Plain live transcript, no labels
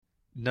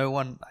no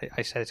one,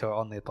 I said to her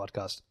on the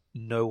podcast,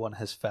 no one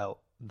has felt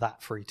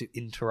that free to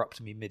interrupt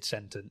me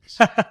mid-sentence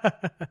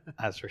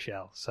as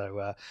Rochelle.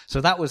 So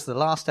that was the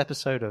last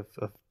episode of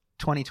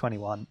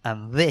 2021,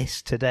 and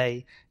this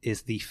today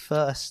is the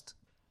first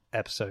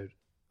episode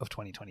of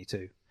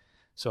 2022.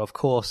 So, of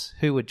course,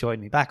 who would join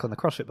me back on the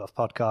CrossFit Buff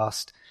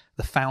podcast?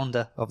 The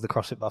founder of the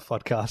CrossFit Buff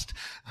podcast,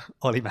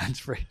 Ollie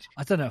Mansbridge.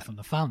 I don't know if I'm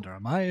the founder,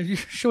 am I?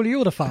 Surely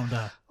you're the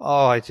founder.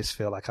 Oh, I just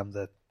feel like I'm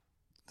the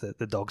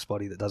dog's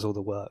body that does all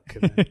the work.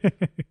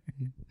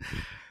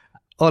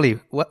 Ollie,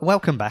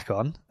 welcome back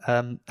on.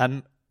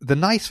 And the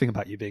nice thing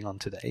about you being on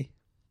today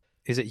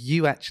is that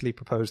you actually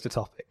proposed a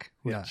topic,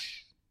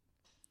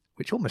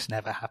 which almost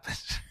never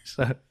happens.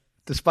 So,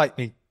 despite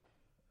me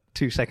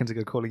 2 seconds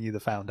ago calling you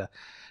the founder.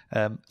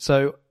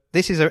 So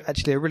this is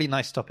actually a really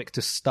nice topic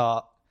to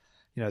start,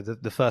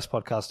 the first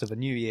podcast of a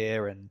new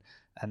year. And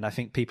I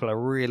think people are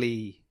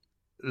really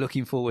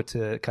looking forward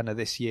to kind of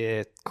this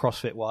year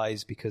CrossFit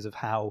wise because of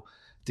how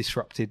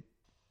disrupted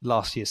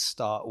last year's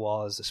start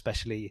was,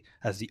 especially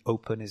as the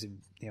Open is in,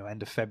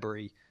 end of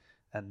February.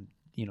 And,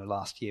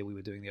 last year we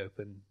were doing the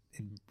Open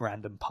in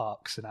random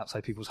parks and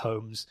outside people's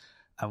homes.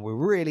 And we're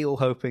really all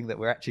hoping that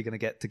we're actually going to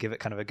get to give it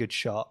kind of a good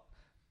shot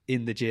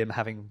in the gym,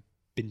 having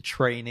been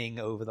training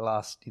over the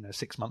last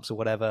 6 months or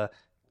whatever,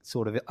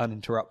 sort of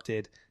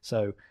uninterrupted.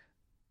 So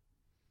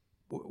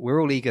we're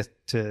all eager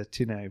to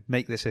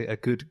make this a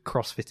good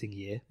CrossFitting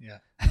year. Yeah,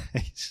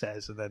 he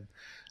says, and then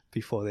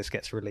before this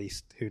gets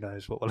released, who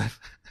knows what will have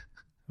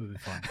we'll be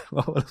fine.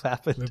 What will have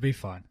happened? We'll be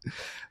fine.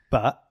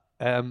 But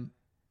the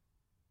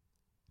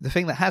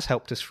thing that has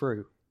helped us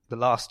through the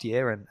last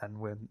year, and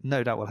will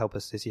no doubt will help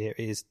us this year,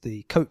 is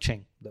the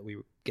coaching that we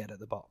get at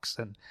the box.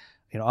 And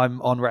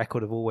I'm on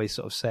record of always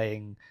sort of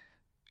saying,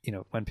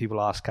 when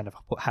people ask kind of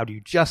how do you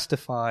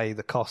justify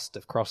the cost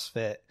of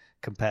CrossFit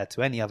compared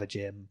to any other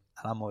gym,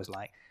 and I'm always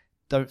like,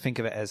 don't think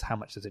of it as how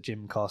much does a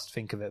gym cost,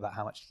 think of it about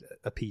how much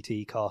a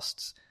PT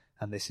costs,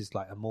 and this is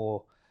like a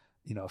more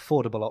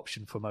affordable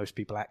option for most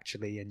people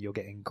actually, and you're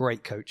getting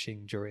great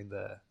coaching during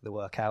the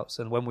workouts.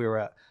 And when we were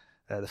at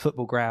the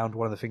football ground,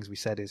 one of the things we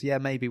said is,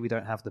 maybe we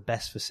don't have the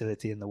best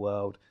facility in the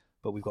world,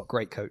 but we've got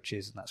great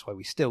coaches, and that's why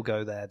we still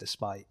go there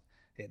despite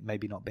it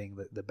maybe not being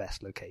the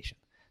best location.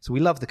 So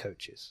we love the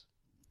coaches.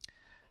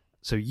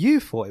 So you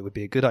thought it would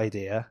be a good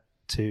idea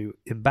to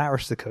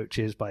embarrass the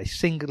coaches by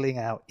singling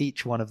out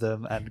each one of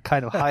them and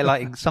kind of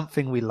highlighting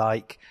something we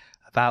like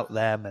about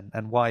them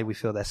and why we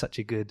feel they're such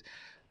a good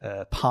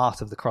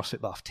part of the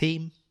CrossFit Buff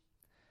team.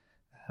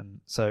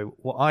 So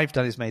what I've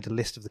done is made a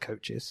list of the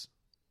coaches.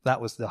 That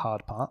was the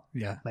hard part.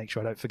 Yeah. Make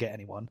sure I don't forget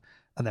anyone.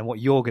 And then what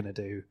you're going to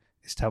do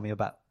is tell me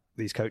about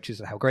these coaches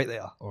and how great they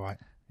are. All right.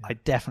 Yeah. I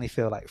definitely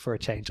feel like for a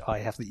change, I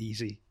have the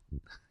easy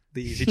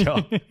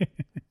job.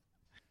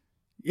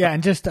 Yeah,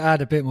 and just to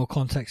add a bit more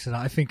context to that,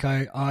 I think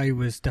I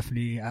was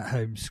definitely at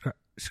home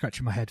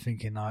scratching my head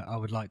thinking I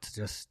would like to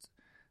just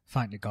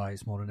thank the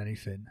guys more than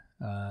anything.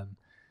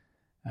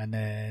 And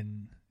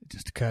then it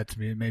just occurred to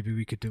me maybe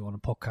we could do it on a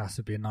podcast.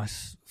 It'd be a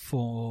nice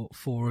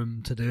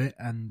forum to do it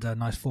and a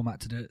nice format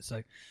to do it.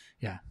 So,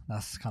 yeah,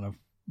 that's kind of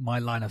my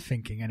line of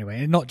thinking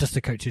anyway. And not just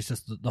the coaches,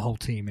 just the whole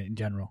team in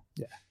general.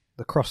 Yeah,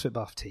 the CrossFit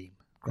Buff team.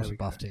 CrossFit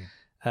Buff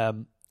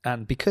team.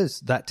 And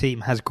because that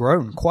team has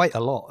grown quite a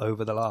lot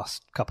over the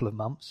last couple of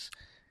months,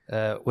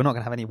 we're not going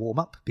to have any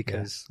warm-up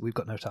because we've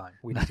got no time.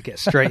 We need to get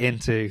straight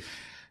into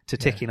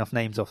ticking off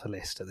names off the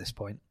list at this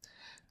point.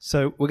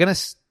 So we're going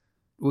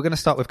to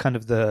start with kind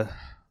of the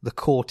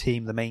core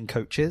team, the main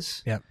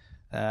coaches. Yeah.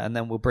 And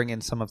then we'll bring in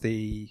some of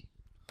the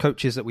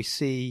coaches that we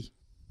see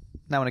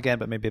now and again,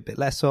 but maybe a bit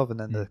less of, and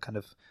then the kind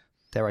of,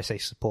 dare I say,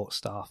 support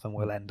staff, and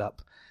we'll end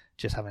up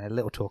just having a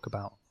little talk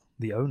about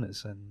the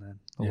owners and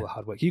all the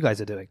hard work you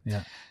guys are doing.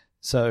 Yeah.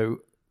 So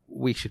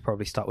we should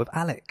probably start with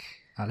Alec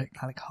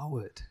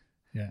Harwood.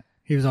 Yeah.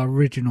 He was our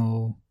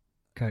original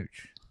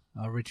coach.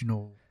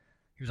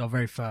 He was our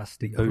very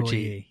first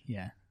employee. OG.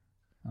 Yeah.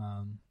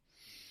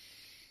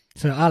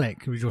 So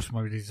Alec, we just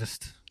want to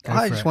just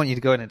I just want you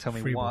to go in and tell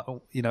me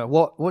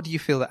what do you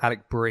feel that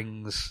Alec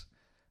brings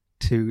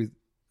to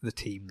the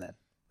team then?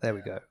 There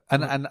we go.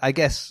 And I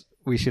guess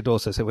we should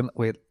also say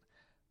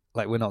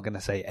we're not going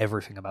to say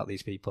everything about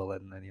these people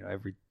and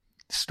every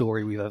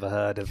story we've ever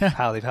heard of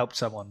how they've helped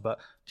someone, but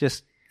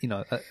just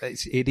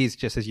it is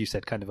just, as you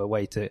said, kind of a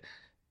way to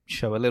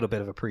show a little bit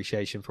of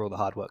appreciation for all the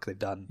hard work they've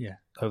done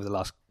over the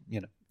last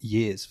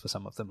years for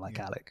some of them, like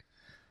Alec.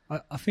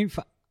 I think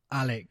for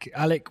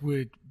Alec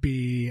would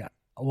be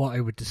what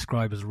I would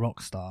describe as a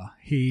rock star.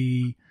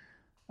 He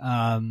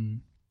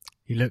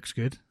looks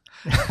good.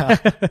 All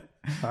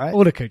right.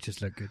 All the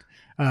coaches look good.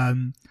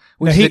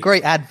 Which is a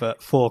great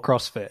advert for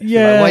CrossFit.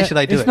 Yeah. Like, why should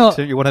I do it?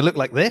 So you want to look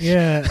like this?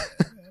 Yeah.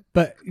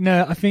 But,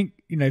 I think,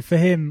 for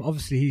him,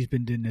 obviously he's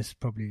been doing this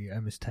probably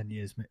almost 10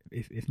 years,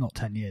 if not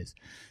 10 years.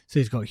 So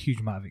he's got a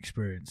huge amount of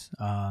experience.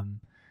 And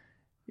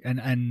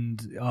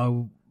I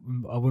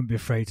wouldn't be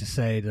afraid to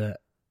say that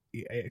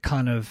it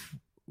kind of,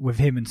 with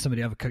him and some of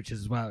the other coaches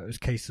as well, it was a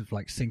case of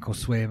like sink or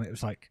swim. It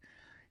was like,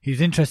 he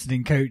was interested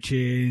in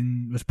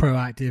coaching, was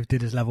proactive,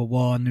 did his level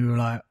 1. We were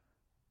like,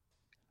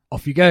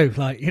 off you go.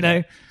 Like, you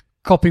know,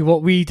 copy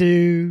what we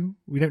do.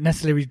 We don't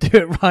necessarily do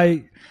it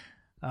right.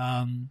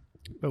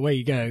 But where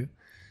you go.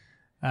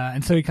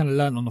 And so we kind of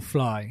learned on the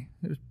fly,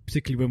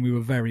 particularly when we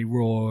were very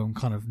raw and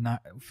kind of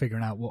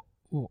figuring out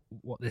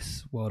what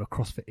this world of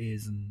CrossFit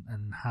is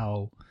and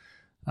how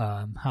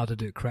to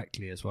do it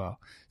correctly as well.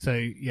 So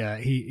yeah,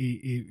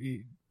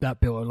 he that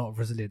built a lot of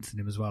resilience in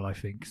him as well, I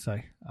think. So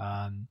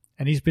and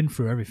he's been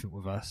through everything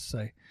with us.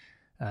 So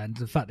and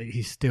the fact that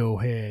he's still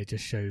here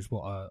just shows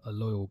what a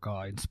loyal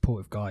guy and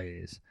supportive guy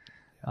is.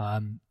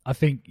 I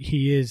think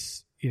he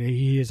is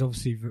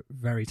obviously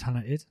very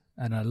talented,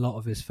 and a lot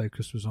of his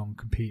focus was on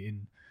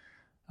competing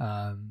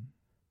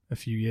a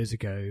few years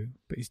ago,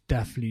 but he's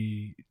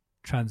definitely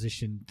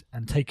transitioned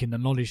and taken the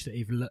knowledge that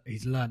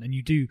he's learned. And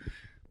you do,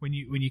 when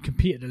you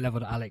compete at the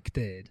level that Alec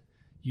did,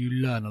 you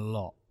learn a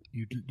lot.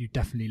 You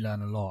definitely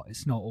learn a lot.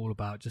 It's not all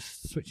about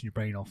just switching your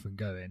brain off and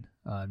going.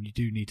 You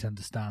do need to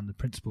understand the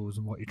principles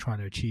and what you're trying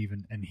to achieve,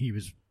 and he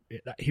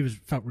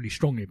felt really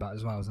strongly about it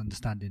as well as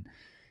understanding,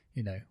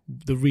 you know,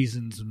 the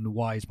reasons and the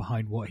whys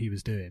behind what he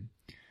was doing.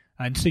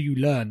 And so you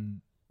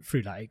learn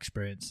through that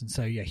experience. And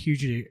so, yeah,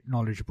 hugely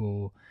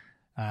knowledgeable.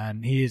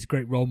 And he is a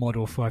great role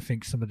model for, I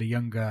think, some of the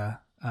younger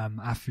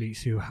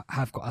athletes who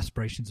have got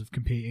aspirations of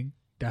competing,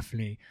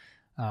 definitely.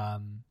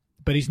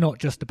 But he's not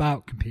just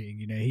about competing.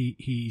 You know,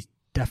 he's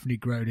definitely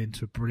grown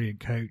into a brilliant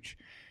coach.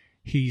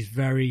 He's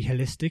very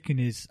holistic in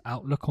his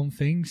outlook on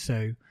things.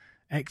 So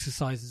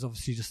exercise is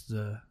obviously just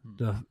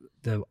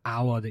the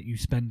hour that you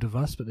spend with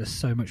us, but there's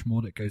so much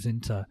more that goes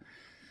into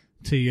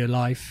your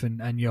life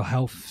and your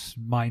health,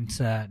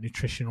 mindset,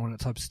 nutrition, all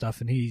that type of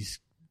stuff. And he's,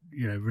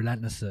 you know,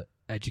 relentless at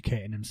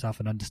educating himself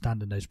and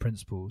understanding those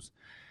principles.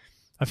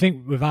 I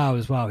think with Al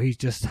as well, he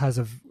just has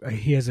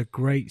a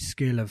great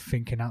skill of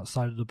thinking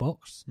outside of the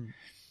box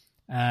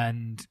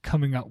and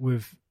coming up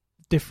with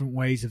different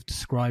ways of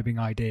describing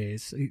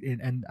ideas.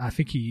 And I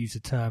think he used a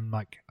term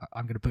like,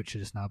 I'm going to butcher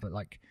this now, but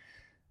like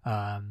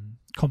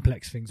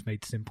complex things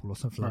made simple or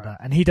something like that.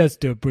 And he does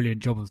do a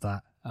brilliant job of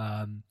that.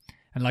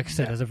 And like I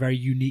said, there's a very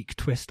unique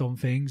twist on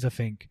things. I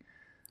think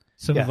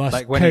some of us,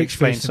 like when he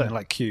explains certain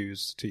like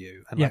cues to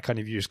you, and like kind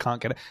of you just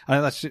can't get it.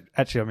 And that's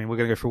actually, I mean, we're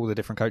going to go through all the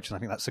different coaches. And I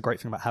think that's the great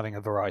thing about having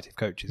a variety of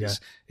coaches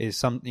is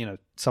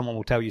someone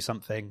will tell you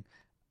something,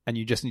 and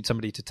you just need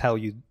somebody to tell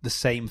you the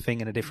same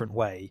thing in a different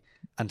way,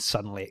 and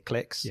suddenly it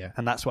clicks. Yeah.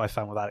 And that's what I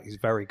found with Alex. He's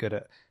very good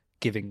at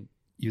giving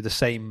you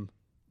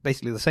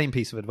basically the same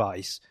piece of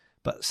advice,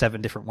 but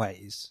 7 different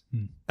ways,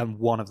 and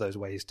one of those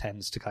ways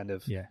tends to kind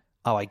of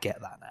oh, I get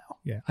that now.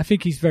 Yeah, I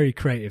think he's very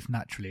creative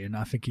naturally, and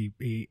I think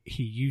he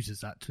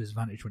uses that to his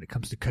advantage when it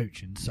comes to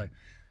coaching. So,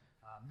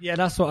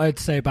 that's what I'd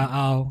say about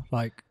Al.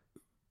 Like,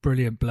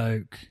 brilliant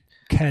bloke,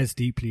 cares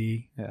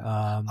deeply.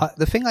 Yeah.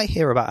 The thing I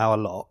hear about Al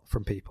a lot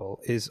from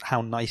people is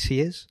how nice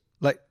he is.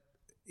 Like,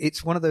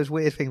 it's one of those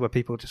weird things where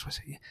people just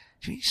say,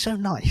 he's so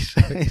nice.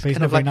 But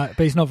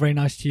he's not very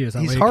nice to you. Is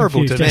that he's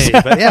horrible to me.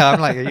 But yeah, I'm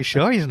like, are you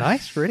sure he's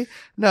nice? Really?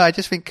 No, I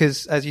just think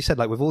because, as you said,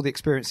 like with all the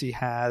experience he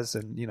has,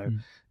 and you know.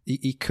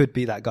 He could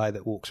be that guy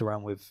that walks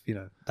around with, you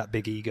know, that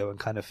big ego and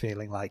kind of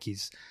feeling like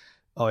he's,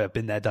 I've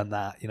been there, done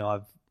that. You know,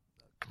 I've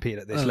competed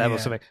at this level or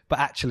something. But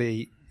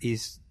actually,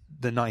 he's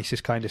the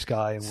nicest, kindest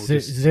guy, and will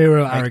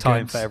zero make arrogance.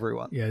 Time for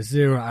everyone. Yeah,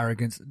 zero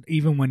arrogance.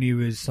 Even when he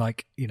was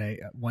like, you know,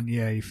 one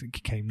year he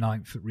came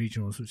 9th at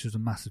regionals, which was a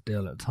massive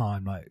deal at the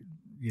time. Like,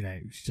 you know,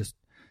 it's just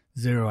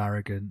zero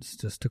arrogance.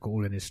 Just took it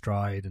all in his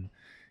stride, and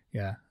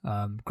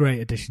great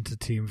addition to the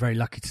team. Very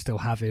lucky to still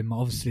have him.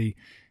 Obviously,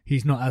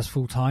 he's not as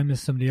full-time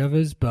as some of the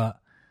others, but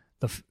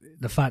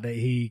the fact that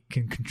he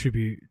can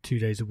contribute 2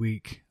 days a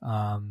week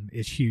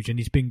is huge. And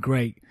he's been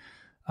great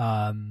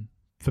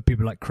for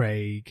people like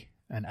Craig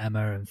and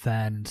Emma and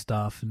Than and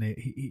stuff. And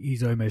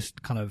he's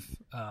almost kind of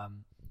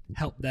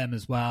helped them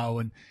as well.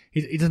 And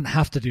he doesn't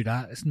have to do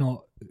that. It's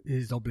not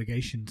his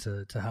obligation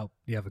to help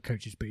the other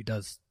coaches, but he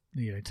does,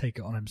 you know, take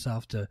it on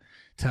himself to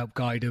help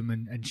guide them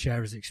and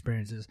share his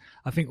experiences.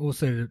 I think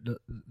also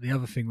the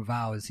other thing with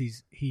Al is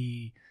he's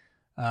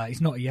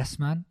not a yes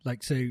man.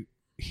 Like, so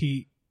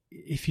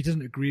if he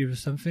doesn't agree with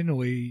something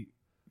or he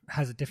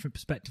has a different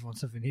perspective on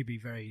something, he'd be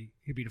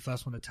the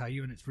first one to tell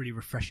you, and it's really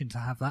refreshing to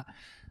have that.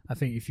 I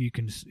think if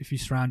you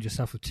surround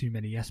yourself with too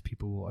many yes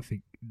people, I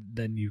think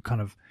then you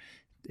kind of,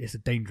 it's a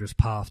dangerous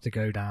path to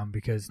go down,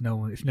 because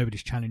if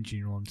nobody's challenging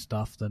you on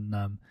stuff,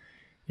 then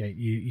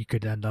you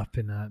could end up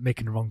in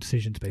making the wrong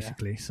decisions,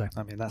 basically. So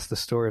I mean, that's the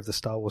story of the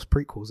Star Wars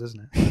prequels,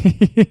 isn't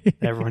it?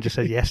 Everyone just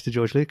said yes to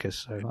George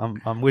Lucas, so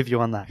I'm with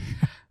you on that.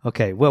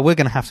 Okay, well, we're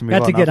going to have to move on.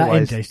 You had to get that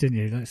in, Jace, didn't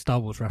you? That Star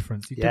Wars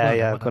reference.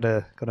 I've got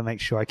to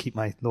make sure I keep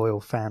my loyal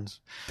fans.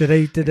 Did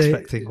they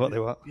expecting what they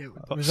want? Yeah,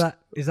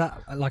 is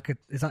that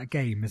a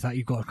game? Is that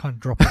you've got to kind of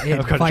drop it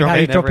in? Find how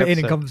you drop it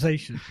in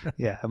conversation.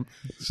 Yeah,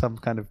 some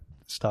kind of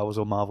Star Wars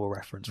or Marvel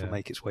reference will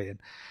make its way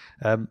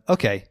in.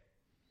 Okay,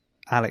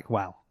 Alec.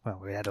 Wow. Well,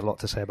 we had a lot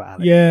to say about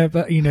Alec. Yeah,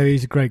 but you know,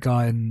 he's a great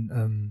guy,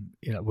 and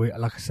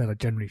like I said, I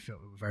generally feel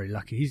we're very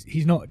lucky.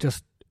 He's not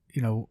just,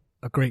 you know,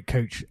 a great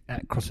coach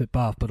at CrossFit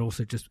Bath, but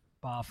also just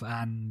Bath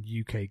and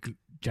UK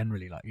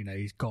generally. Like,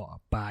 he's got a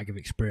bag of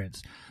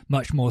experience,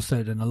 much more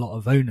so than a lot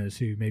of owners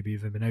who maybe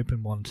have been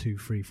open 1, 2,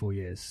 3, 4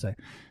 years. So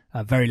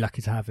very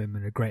lucky to have him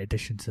and a great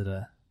addition to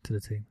the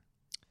team.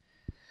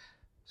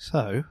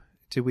 So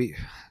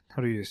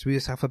how do we do this? Do we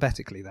just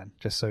alphabetically then,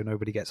 just so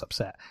nobody gets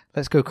upset?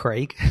 Let's go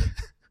Craig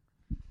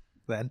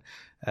then.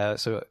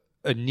 So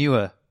a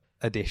newer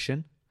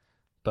addition,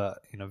 but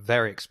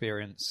very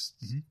experienced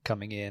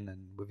coming in,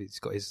 and he's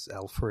got his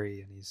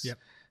L3, and he's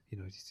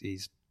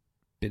he's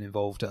been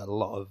involved at a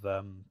lot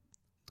of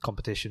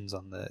competitions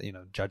on the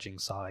judging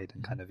side,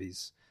 and kind of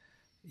he's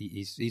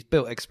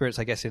built experience,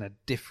 I guess, in a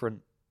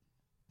different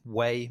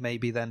way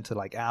maybe than to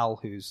like Al,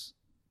 who's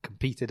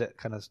competed at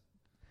kind of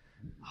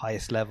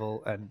highest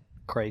level, and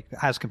Craig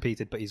has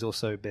competed, but he's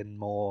also been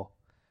more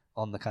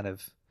on the kind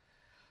of,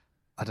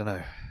 I don't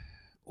know,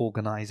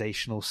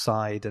 organizational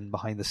side and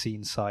behind the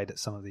scenes side at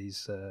some of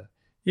these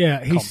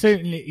he's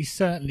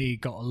certainly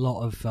got a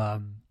lot of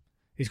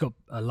he's got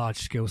a large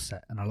skill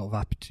set and a lot of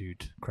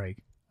aptitude,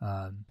 Craig,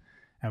 and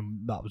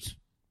that was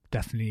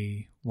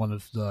definitely one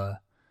of the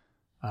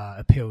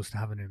appeals to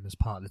having him as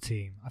part of the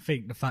team. I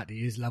think the fact that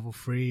he is level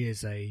 3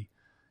 is a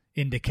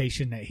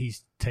indication that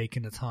he's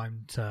taken the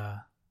time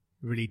to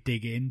really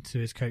dig into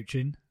his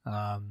coaching,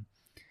 and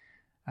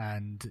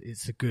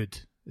it's a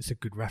good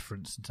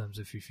reference in terms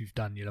of if you've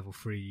done your level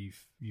 3,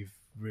 you've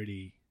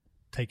really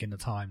taken the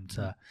time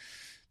to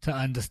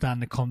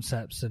understand the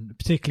concepts, and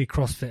particularly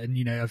CrossFit.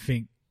 And I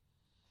think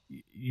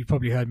you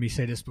probably heard me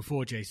say this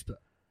before, Jace, but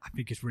I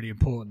think it's really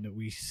important that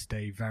we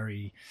stay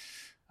very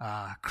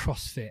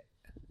CrossFit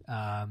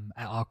at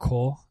our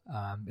core,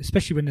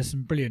 especially when there's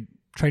some brilliant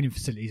training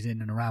facilities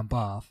in and around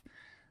Bath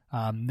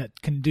that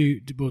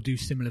will do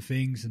similar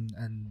things,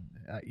 and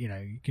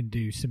you can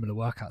do similar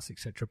workouts,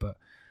 etc. But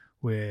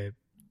we're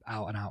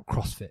out and out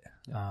CrossFit,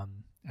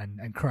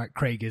 and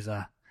Craig is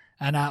an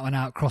out and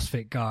out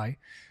CrossFit guy.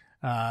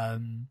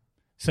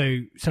 So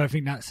I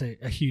think that's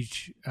a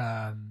huge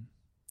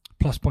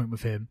plus point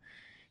with him.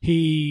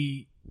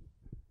 He's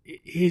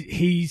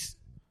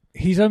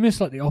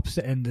almost like the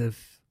opposite end of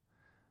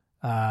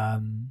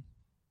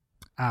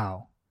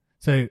Al.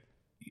 So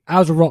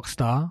Al's a rock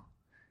star,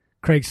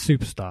 Craig's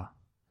superstar.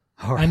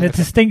 Right. And the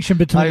distinction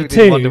between the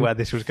two... I wonder where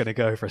this was going to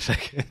go for a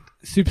second.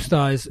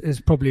 Superstar is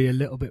probably a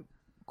little bit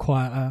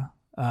quieter.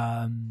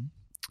 Not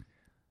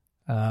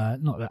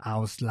that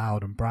Al's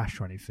loud and brash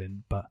or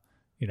anything, but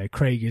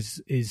Craig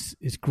is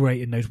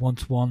great in those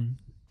one-to-one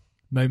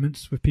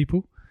moments with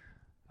people.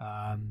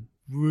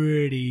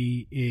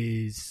 Really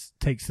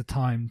takes the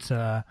time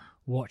to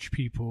watch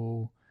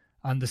people,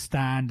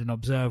 understand and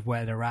observe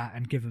where they're at,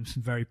 and give them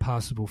some very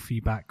passable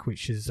feedback,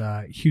 which is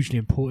hugely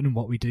important in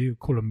what we do. We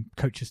call them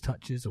coaches'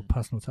 touches or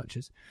personal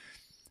touches.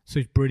 So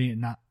he's brilliant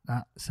in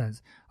that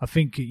sense. I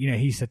think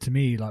he said to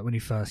me, like when he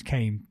first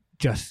came,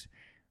 just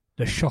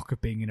the shock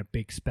of being in a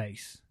big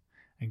space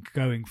and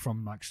going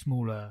from like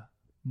smaller,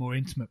 more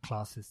intimate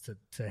classes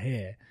to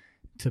here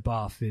to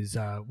Bath was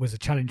a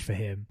challenge for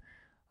him.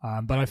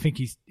 But I think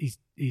he's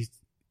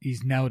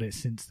nailed it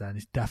since then.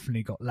 He's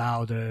definitely got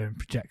louder and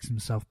projects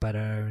himself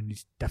better, and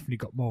he's definitely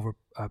got more of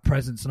a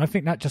presence. And I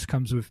think that just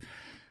comes with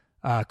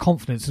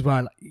confidence as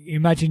well. Like,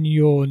 imagine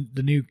you're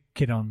the new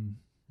kid on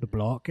the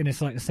block, and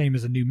it's like the same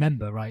as a new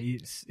member, right?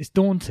 It's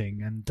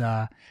daunting,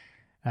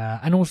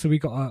 and also we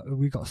got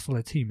a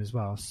solid team as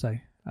well. So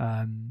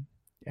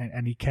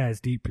and he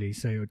cares deeply,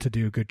 so to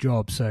do a good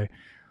job. So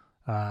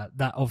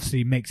that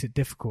obviously makes it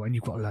difficult, and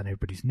you've got to learn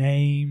everybody's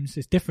names.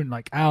 It's different.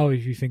 Like Al,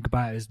 if you think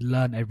about it, is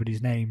learn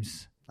everybody's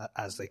names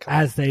as they come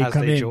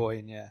in.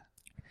 Join. Yeah,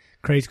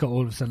 Craig's got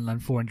all of a sudden learn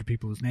 400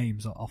 people's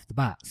names off the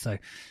bat. So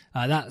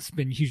that's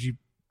been hugely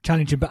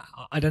challenging. But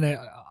I don't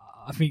know.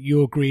 I think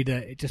you agree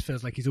that it just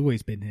feels like he's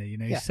always been here.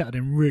 He's settled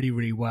in really,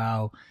 really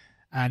well,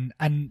 and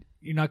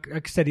like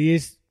I said, he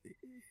is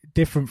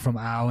different from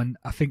Al. And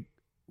I think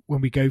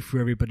when we go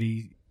through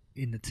everybody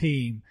in the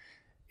team,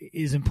 it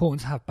is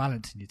important to have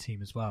balance in your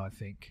team as well, I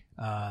think,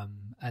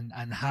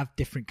 and have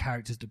different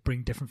characters that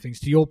bring different things.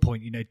 To your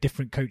point,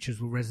 different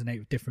coaches will resonate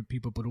with different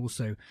people, but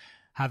also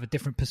have a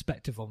different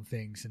perspective on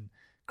things. And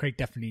Craig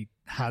definitely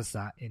has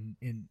that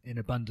in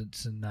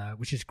abundance, and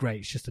which is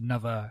great. It's just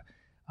another,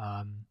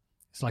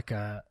 it's like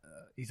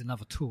he's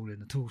another tool in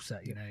the tool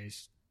set.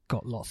 He's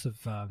got lots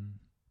of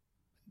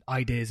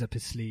ideas up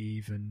his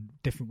sleeve and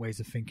different ways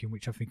of thinking,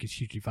 which I think is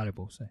hugely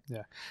valuable. So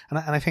yeah, and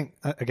I think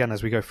again,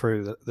 as we go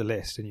through the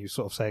list, and you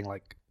sort of saying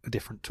like a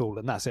different tool,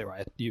 and that's it,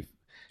 right?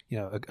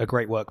 A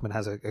great workman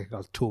has a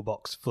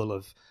toolbox full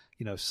of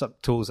some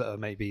tools that are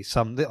maybe this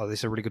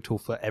is a really good tool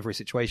for every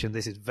situation.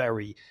 This is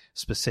very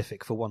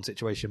specific for one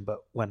situation, but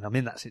when I'm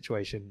in that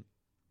situation,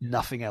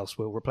 nothing else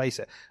will replace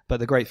it.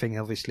 But the great thing,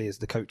 obviously, is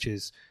the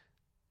coaches,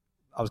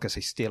 I was going to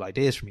say, steal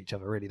ideas from each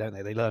other, really, don't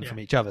they? They learn from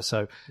each other.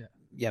 So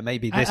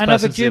maybe this and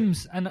other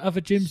gyms and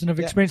other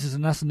experiences,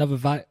 and that's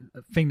another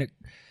thing that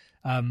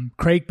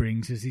Craig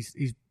brings is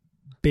he's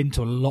been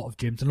to a lot of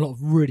gyms and a lot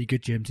of really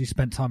good gyms. He's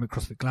spent time at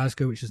CrossFit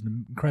Glasgow, which is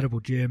an incredible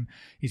gym.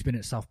 He's been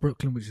at South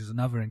Brooklyn, which is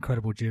another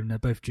incredible gym. They're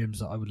both gyms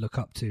that I would look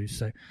up to.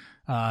 So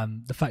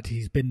the fact that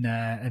he's been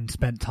there and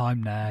spent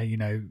time there, you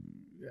know,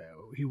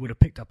 he would have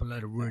picked up a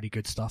load of really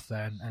good stuff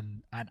there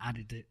and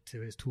added it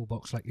to his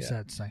toolbox, like you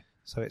said.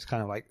 So it's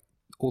kind of like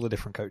all the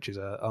different coaches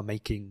are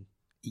making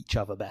each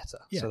other better.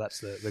 So that's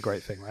the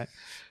great thing, right?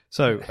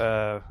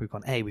 So we've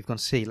gone A, we've gone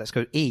C. Let's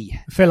go E.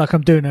 I feel like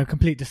I'm doing a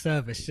complete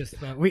disservice. Just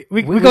we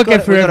got to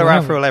get through. We've got to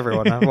wrap through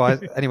everyone.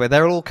 Otherwise, anyway,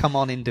 they'll all come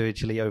on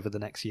individually over the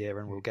next year,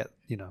 and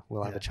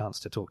we'll have a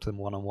chance to talk to them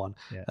one on one.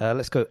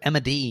 Let's go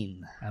Emma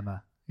Dean.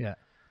 Emma,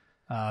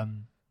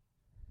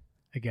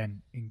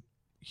 again,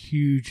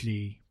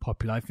 hugely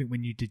popular. I think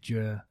when you did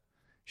your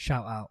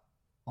shout out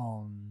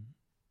on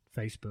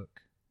Facebook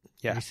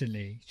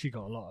recently, she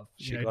got a lot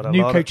of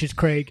new coaches.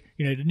 Craig,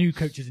 the new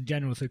coaches in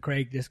general. So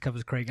Craig, this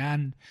covers Craig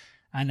and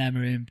Emma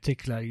in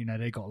particular.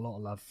 They got a lot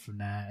of love from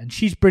there, and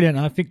she's brilliant.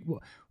 And I think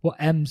what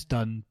Em's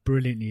done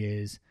brilliantly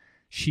is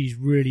she's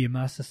really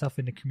immersed herself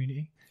in the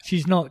community.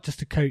 She's not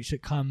just a coach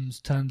that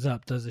turns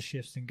up, does the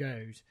shifts and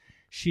goes.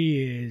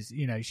 She is,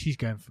 she's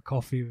going for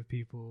coffee with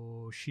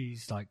people.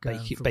 She's like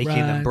baking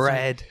them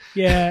bread.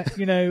 Yeah,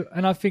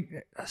 and I think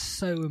that's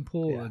so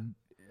important.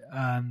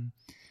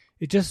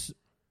 It just,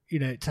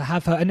 to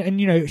have her,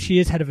 and she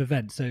is head of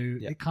events, so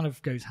it kind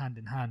of goes hand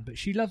in hand. But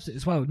she loves it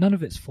as well. None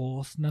of it's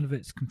forced, none of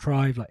it's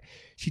contrived. Like,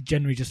 she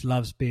generally just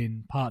loves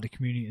being part of the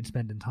community and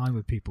spending time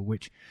with people,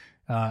 which,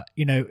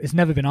 it's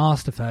never been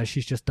asked of her.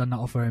 She's just done that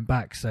off her own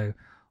back. So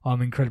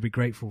I'm incredibly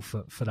grateful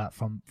for that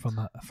from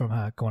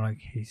her. Go on,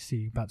 I see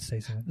you about to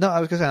say something. No, I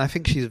was going to say, I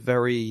think she's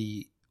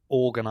very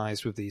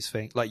organised with these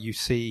things. Like, you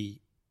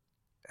see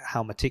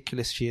how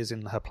meticulous she is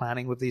in her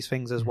planning with these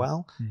things as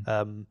well.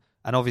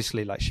 And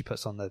obviously, like, she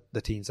puts on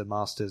the teens and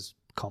masters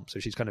comp, so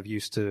she's kind of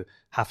used to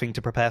having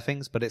to prepare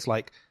things. But it's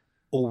like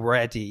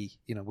already,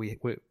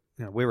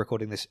 we're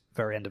recording this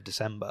very end of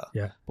December,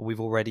 but we've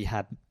already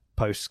had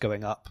posts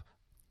going up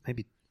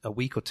maybe a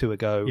week or two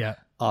ago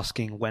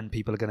asking when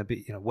people are going to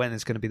be, when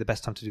is going to be the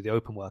best time to do the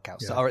open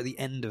workouts that are at the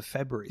end of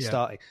February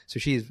starting. So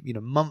she's,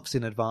 months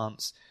in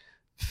advance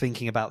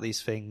thinking about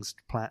these things,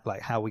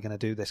 like how we're going to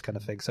do this kind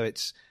of thing. So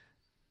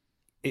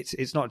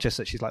it's not just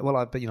that she's like, well,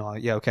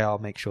 I'll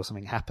make sure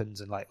something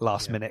happens and like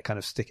last minute kind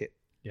of stick it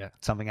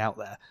something out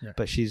there.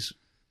 But she's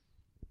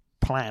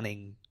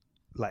planning,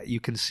 like, you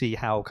can see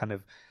how kind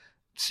of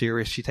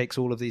serious she takes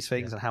all of these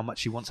things and how much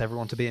she wants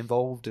everyone to be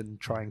involved and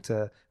trying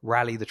to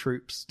rally the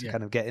troops to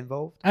kind of get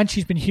involved. And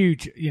she's been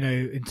huge,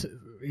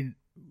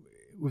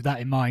 with that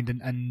in mind,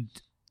 and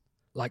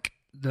like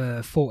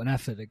the thought and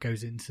effort that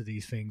goes into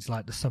these things,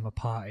 like the summer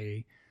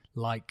party,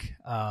 like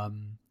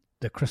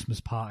the Christmas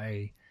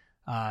party,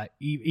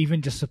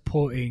 even just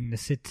supporting the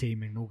SID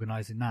team and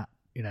organising that.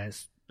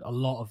 It's a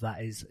lot of that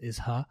is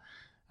her.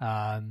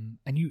 And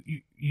you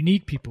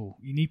need people.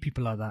 You need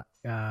people like that.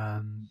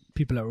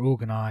 People that are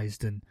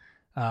organised and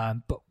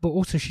but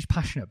also she's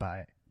passionate about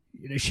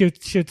it.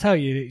 She'll tell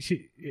you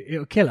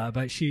it'll kill her,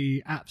 but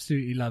she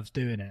absolutely loves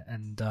doing it.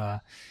 And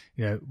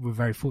we're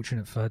very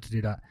fortunate for her to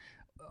do that.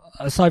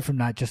 Aside from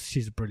that, just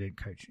she's a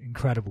brilliant coach,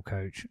 incredible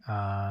coach.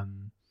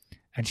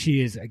 And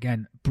she is,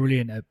 again,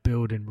 brilliant at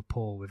building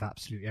rapport with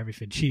absolutely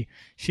everything. She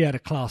had a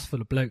class full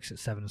of blokes at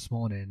 7 this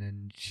morning,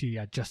 and she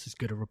had just as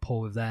good a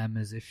rapport with them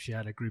as if she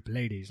had a group of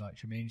ladies. Like,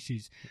 I mean,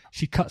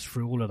 she cuts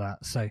through all of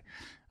that. So,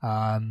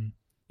 and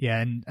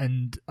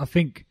I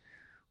think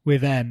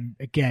with them,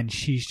 again,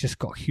 she's just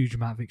got a huge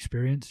amount of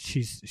experience.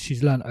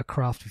 She's learned a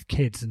craft with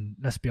kids, and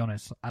let's be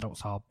honest,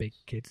 adults are big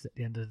kids at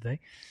the end of the day.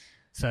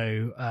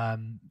 So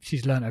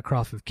she's learned a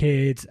craft with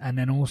kids, and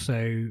then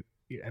also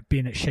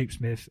being at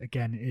Shapesmith,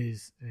 again,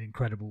 is an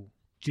incredible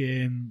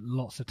gym,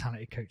 lots of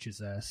talented coaches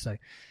there. So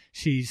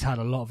she's had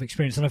a lot of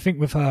experience. And I think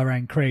with her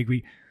and Craig,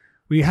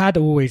 we had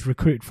always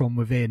recruited from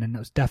within, and that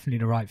was definitely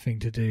the right thing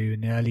to do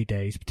in the early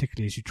days,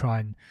 particularly as you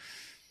try and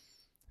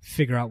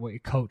figure out what your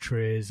culture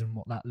is and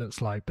what that looks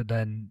like. But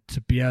then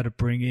to be able to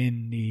bring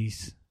in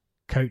these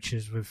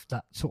coaches with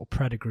that sort of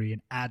pedigree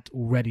and add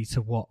already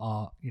to what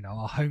our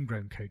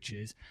homegrown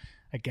coaches,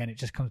 again, it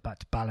just comes back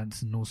to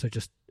balance, and also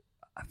just,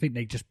 I think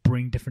they just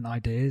bring different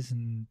ideas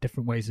and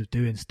different ways of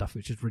doing stuff,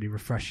 which is really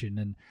refreshing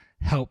and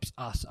helps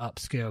us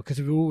upskill. Because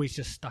if we're always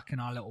just stuck in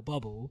our little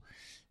bubble,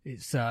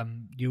 it's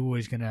you're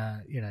always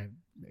gonna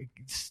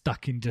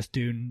stuck in just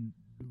doing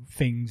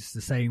things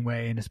the same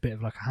way, and it's a bit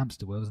of like a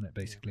hamster wheel, isn't it,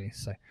 basically?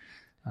 So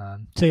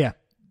yeah,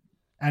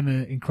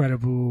 Emma,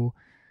 incredible,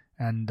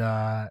 and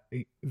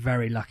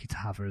very lucky to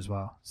have her as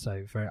well.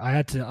 So I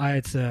had to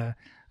I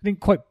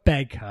didn't quite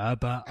beg her,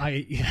 but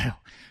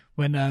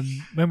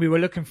when we were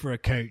looking for a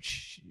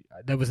coach,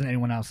 there wasn't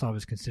anyone else I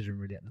was considering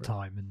really at the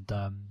time, and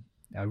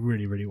I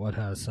really, really wanted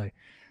her. So,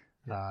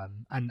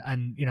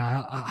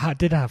 I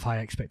did have high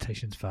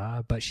expectations for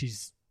her, but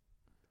she's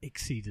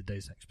exceeded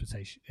those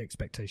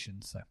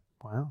expectations. So,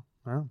 wow,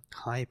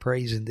 high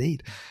praise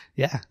indeed.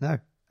 Yeah, no.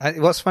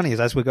 What's funny is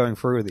as we're going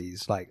through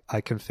these, like,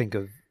 I can think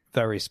of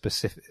very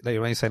specific. Like,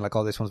 when you're saying like,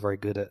 oh, this one's very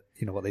good at,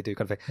 you know, what they do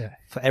kind of thing. Yeah.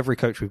 For every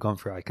coach we've gone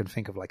through, I can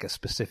think of like a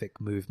specific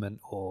movement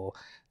or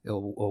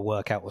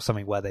workout or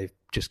something where they've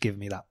just given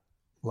me that,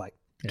 like,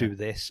 do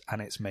this,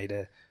 and it's made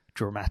a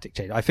dramatic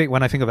change. I think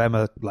when I think of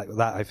Emma like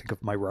that, I think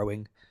of my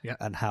rowing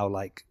and how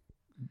like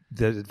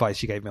the advice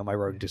she gave me on my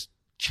rowing just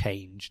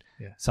changed.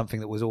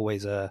 Something that was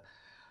always a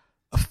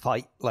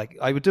fight. Like,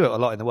 I would do it a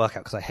lot in the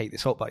workout because I hate the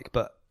assault bike,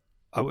 but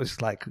I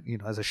was like, you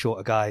know, as a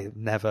shorter guy,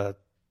 never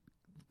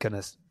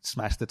gonna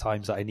smash the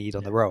times that I need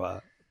on the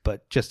rower,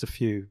 but just a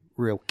few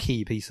real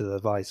key pieces of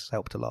advice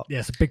helped a lot. Yeah,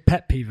 it's a big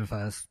pet peeve of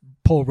hers.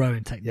 Poor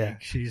rowing technique. Yeah.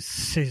 She's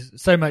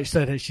so much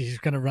so that she's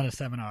going to run a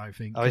seminar, I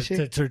think,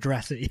 to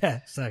address it.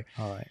 Yeah, so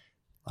all right,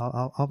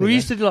 I'll be we there.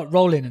 used to do like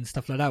rolling and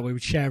stuff like that. We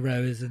would share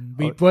rowers and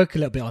we'd work a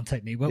little bit on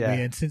technique, weren't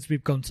we? And since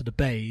we've gone to the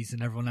bays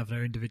and everyone have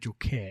their individual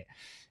kit,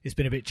 it's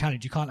been a bit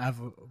challenging. You can't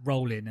have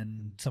rolling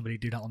and somebody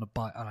do that on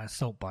an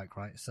assault bike,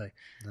 right? So,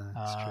 no,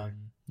 that's true.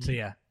 So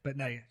yeah, but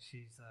no,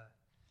 she's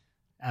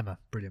Emma,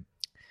 brilliant,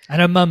 and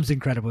her mum's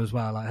incredible as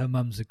well. Like, her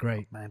mum's a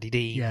great Mandy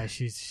D. Yeah,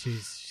 she's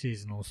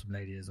an awesome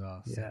lady as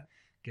well. So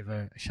give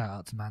her a shout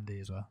out to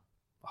Mandy as well.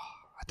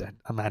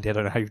 Mandy, I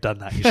don't know how you've done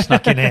that. You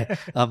snuck in here,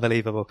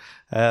 unbelievable.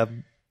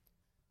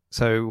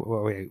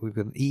 So we've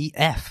got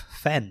EF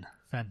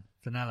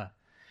Fenella.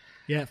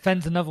 Yeah,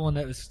 Fen's another one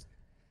that was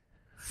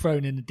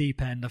thrown in the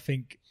deep end. I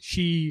think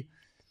she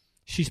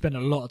spent a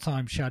lot of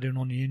time shadowing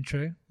on the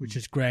intro, which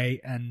is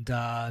great, and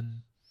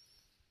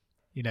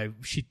you know,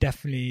 she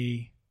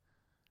definitely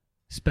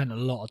spent a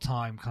lot of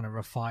time kind of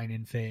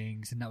refining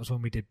things, and that was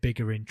when we did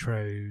bigger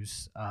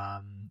intros,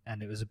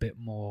 and it was a bit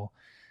more,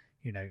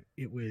 you know,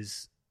 it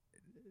was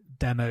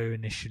demo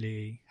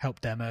initially, help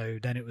demo,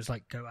 then it was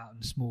like go out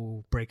in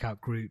small breakout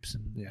groups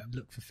and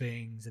look for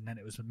things, and then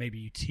it was maybe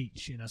you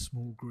teach in a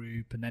small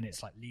group, and then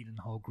it's like leading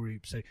the whole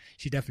group. So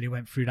she definitely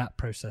went through that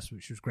process,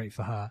 which was great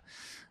for her.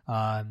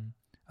 I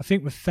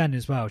think with Fen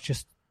as well,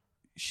 just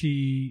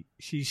she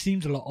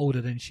seems a lot older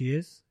than she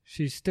is.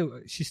 She's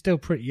still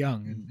pretty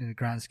young in the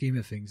grand scheme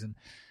of things, and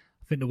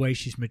I think the way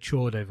she's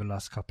matured over the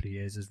last couple of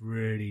years has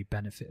really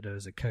benefited her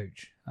as a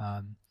coach.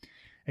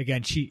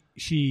 Again,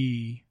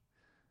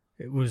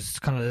 it was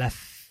kind of left,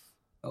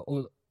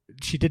 or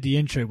she did the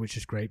intro, which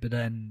is great, but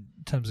then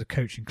in terms of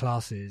coaching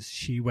classes,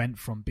 she went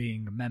from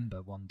being a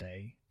member one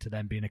day to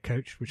then being a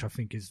coach, which I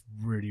think is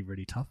really,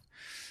 really tough.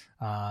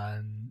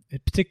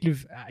 Particularly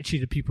with actually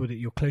the people that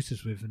you're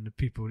closest with and the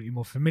people that you're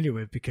more familiar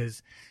with,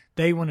 because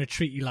they want to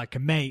treat you like a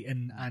mate,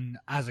 and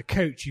as a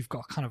coach, you've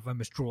got to kind of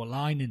almost draw a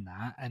line in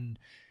that, and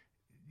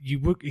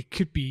it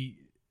could be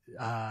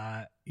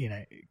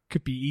it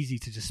could be easy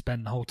to just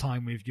spend the whole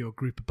time with your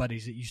group of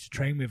buddies that you used to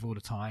train with all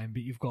the time,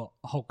 but you've got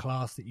a whole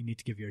class that you need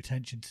to give your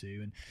attention to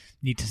and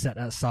need to set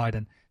that aside.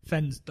 And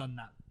Fen's done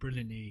that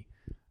brilliantly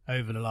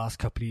over the last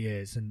couple of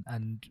years. And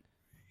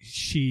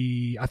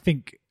I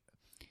think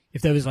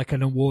if there was like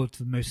an award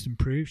for most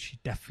improved,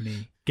 she'd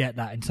definitely get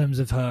that in terms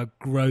of her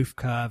growth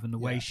curve and the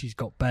way she's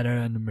got better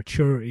and the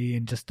maturity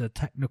and just the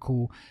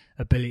technical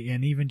ability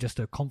and even just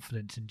her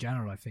confidence in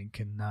general, I think.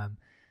 And, and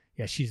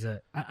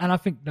I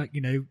think that,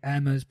 you know,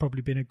 Emma's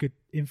probably been a good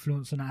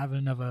influence on having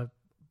another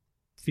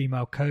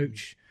female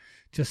coach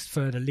just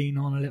for to lean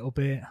on a little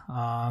bit.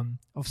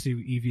 Obviously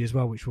Evie as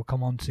well, which we'll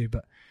come on to,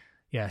 but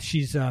yeah,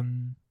 she's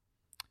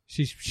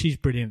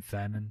brilliant,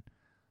 Fen, and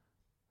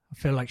I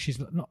feel like she's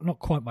not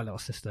quite my little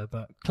sister,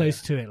 but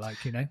close to it,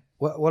 like, you know.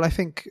 Well, I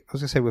think I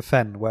was gonna say with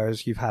Fen,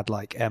 whereas you've had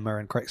like Emma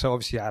and Craig, so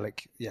obviously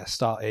Alec,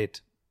 started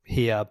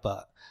here,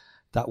 but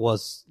that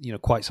was, you know,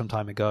 quite some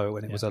time ago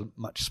when it was a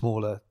much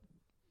smaller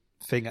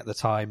thing at the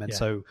time, and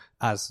so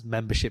as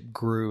membership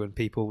grew and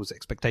people's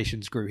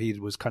expectations grew, he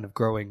was kind of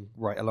growing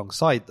right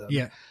alongside them.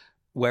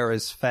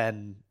 Whereas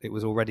Fen, it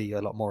was already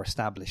a lot more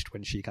established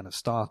when she kind of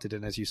started,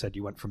 and as you said,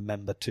 you went from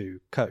member to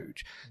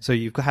coach. So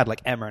you've had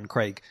like Emma and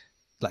Craig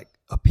like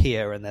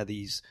appear, and they're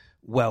these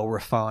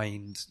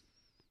well-refined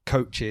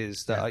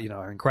coaches that are, you know,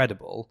 are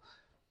incredible.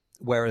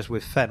 Whereas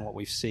with Fen, what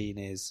we've seen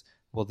is,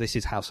 well, this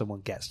is how someone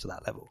gets to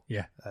that level.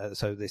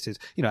 So this is,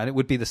 you know, and it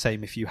would be the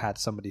same if you had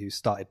somebody who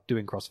started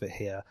doing CrossFit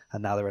here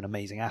and now they're an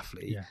amazing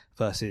athlete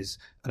versus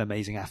an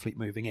amazing athlete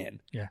moving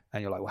in.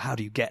 And you're like, well, how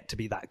do you get to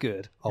be that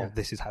good? Oh,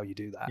 this is how you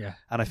do that.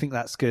 And I think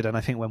that's good. And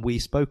I think when we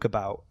spoke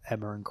about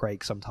Emma and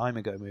Craig some time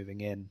ago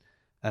moving in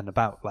and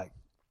about like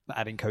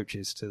adding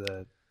coaches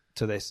to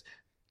this,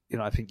 you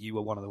know, I think you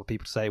were one of the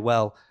people to say,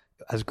 well,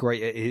 as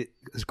great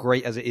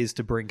as it is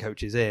to bring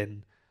coaches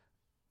in,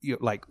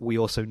 like we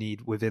also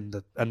need within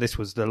and this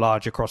was the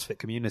larger CrossFit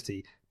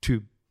community,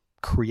 to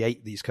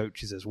create these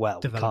coaches as well.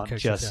 Develop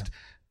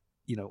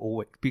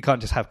we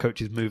can't just have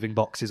coaches moving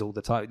boxes all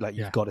the time. Like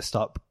you've got to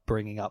start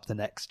bringing up the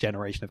next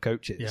generation of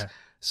coaches.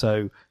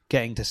 So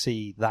getting to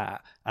see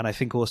that, and I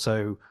think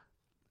also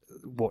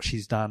what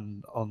she's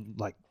done on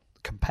like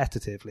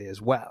competitively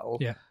as well.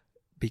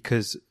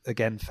 Because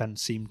again, Fen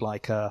seemed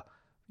like a,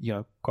 you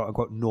know, quote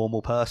unquote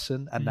normal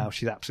person, and now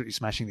she's absolutely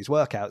smashing these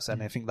workouts.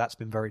 And I think that's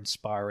been very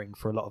inspiring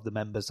for a lot of the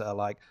members that are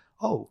like,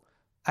 oh,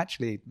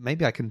 actually,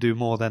 maybe I can do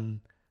more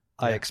than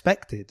I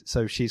expected.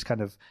 So she's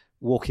kind of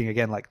walking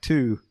again like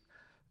two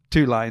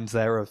lines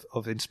there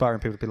of inspiring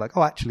people to be like,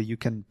 oh, actually you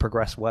can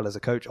progress well as a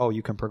coach. Oh,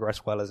 you can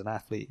progress well as an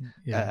athlete.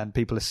 Yeah. And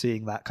people are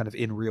seeing that kind of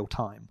in real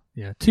time.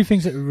 Yeah. Two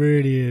things that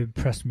really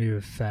impressed me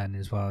with Fen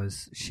as well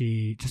is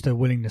just her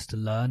willingness to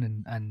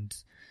learn and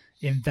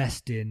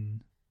invest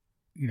in,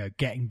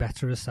 getting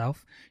better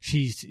herself.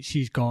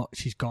 She's gone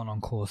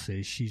on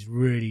courses. She's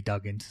really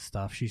dug into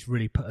stuff. She's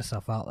really put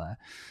herself out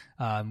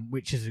there,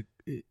 which is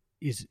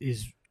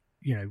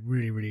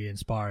really, really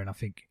inspiring. I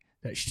think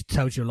that she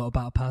tells you a lot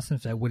about a person.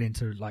 If they're willing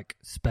to like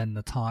spend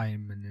the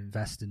time and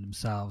invest in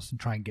themselves and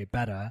try and get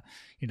better,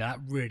 that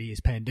really is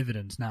paying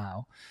dividends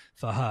now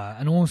for her.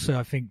 And also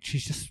I think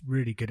she's just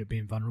really good at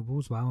being vulnerable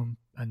as well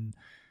and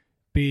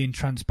being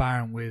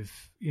transparent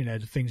with, the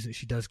things that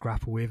she does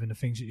grapple with and the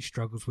things that she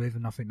struggles with.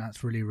 And I think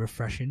that's really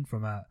refreshing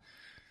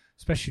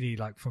especially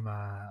like from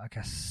a, I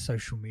guess,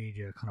 social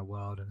media kind of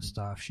world and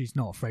stuff. She's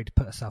not afraid to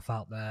put herself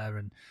out there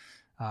and,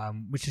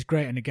 which is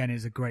great, and again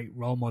is a great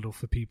role model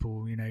for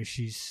people.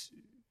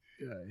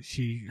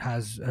 She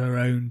has her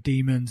own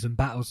demons and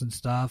battles and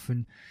stuff,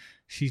 and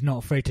she's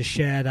not afraid to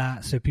share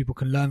that, so people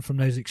can learn from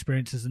those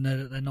experiences and know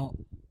that they're not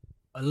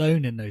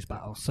alone in those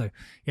battles. So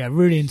yeah,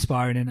 really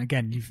inspiring. And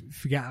again, you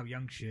forget how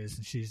young she is,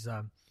 and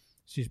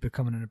she's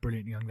becoming a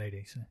brilliant young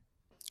lady. So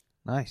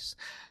nice.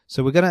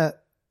 So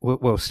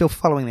we're still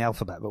following the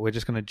alphabet, but we're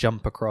just going to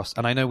jump across.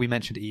 And I know we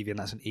mentioned Evie, and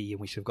that's an E, and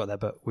we should have got there,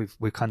 but we've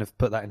kind of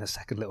put that in a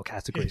second little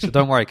category. So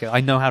don't worry, I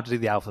know how to do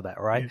the alphabet,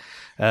 all right?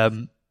 Yeah.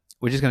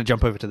 We're just going to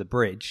jump over to the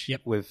bridge.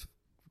 Yep. We've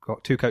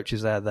got two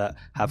coaches there that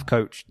have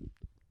coached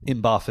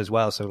in Bath as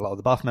well, so a lot of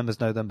the Bath members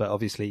know them, but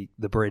obviously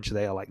the bridge,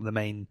 they are like the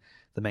main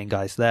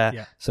guys there.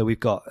 Yeah. So we've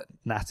got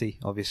Natty,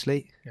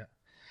 obviously. Yeah.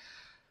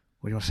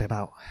 What do you want to say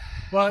about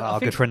our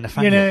good friend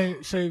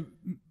Nathaniel? So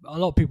a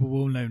lot of people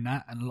will know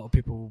Nat and a lot of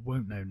people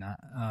won't know Nat.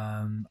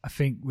 I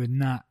think with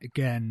Nat,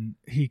 again,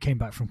 he came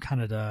back from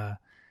Canada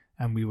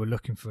and we were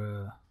looking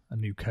for a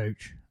new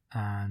coach,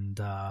 and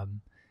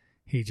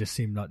he just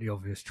seemed like the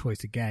obvious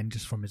choice again,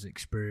 just from his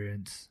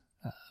experience.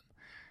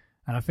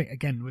 And I think,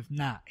 again, with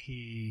Nat,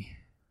 the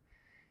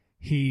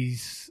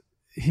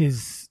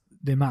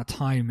amount of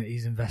time that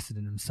he's invested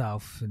in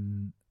himself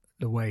and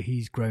the way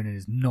he's grown in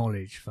his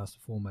knowledge, first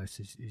and foremost,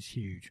 is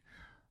huge.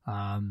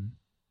 And,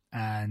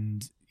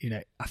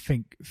 I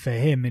think for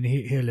him, and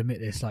he'll admit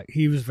this, like,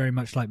 he was very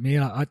much like me.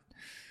 Like,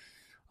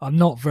 I'm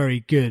not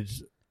very good,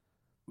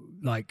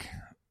 like,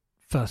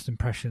 first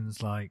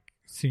impressions. Like,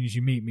 as soon as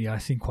you meet me, I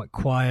seem quite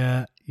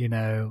quiet,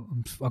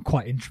 I'm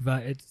quite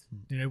introverted,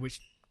 which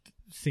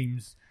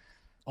seems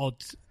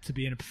odd to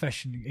be in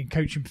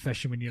coaching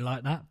profession when you're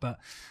like that. But,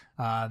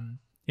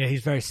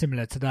 he's very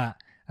similar to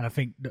that. And I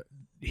think that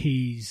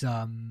he's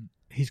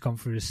gone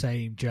through the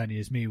same journey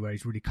as me, where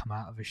he's really come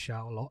out of his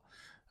shell a lot.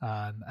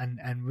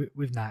 And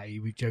with Natty,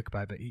 we joke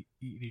about it, but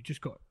you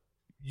just got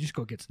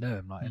to get to know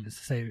him. Like, and it's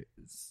the same,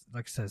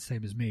 like I said,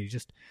 same as me.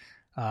 Just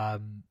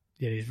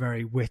he's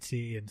very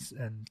witty and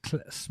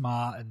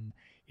smart, and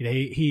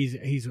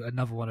he's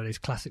another one of those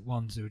classic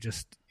ones who will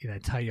just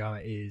tell you how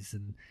it is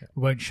and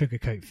won't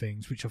sugarcoat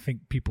things, which I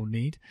think people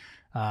need.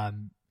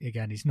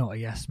 Again, he's not a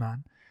yes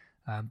man,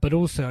 but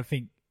also I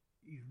think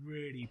he's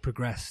really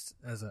progressed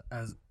as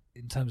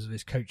in terms of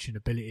his coaching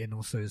ability and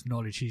also his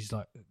knowledge. He's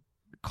like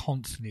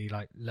constantly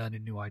like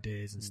learning new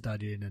ideas and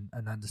studying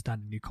and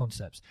understanding new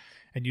concepts,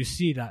 and you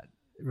see that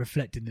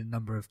reflected in the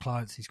number of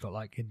clients he's got,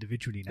 like,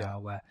 individually now,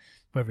 where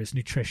whether it's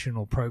nutrition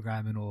or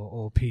programming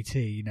or PT,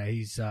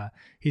 he's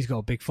got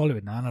a big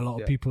following now and a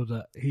lot of people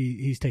that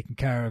he's taken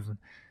care of. And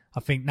I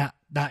think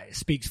that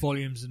speaks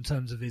volumes in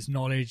terms of his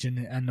knowledge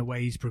and the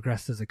way he's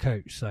progressed as a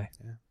coach. So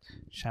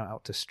shout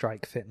out to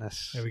Strike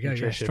Fitness. There we go.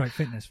 Nutrition. Yeah, Strike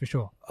Fitness for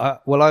sure.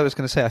 Well, I was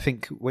going to say, I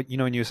think when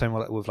you were saying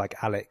with like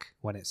Alec,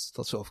 when it's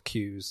the sort of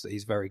cues that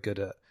he's very good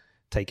at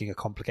taking a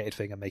complicated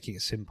thing and making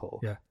it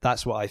simple. Yeah.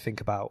 That's what I think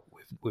about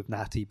with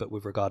Natty, but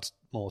with regards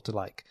more to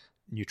like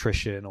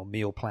nutrition or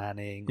meal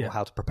planning or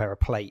how to prepare a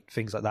plate,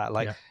 things like that.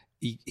 Like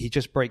he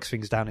just breaks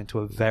things down into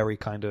a very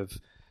kind of,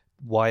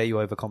 why are you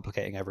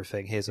overcomplicating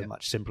everything? Here's a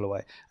much simpler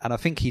way. And I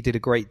think he did a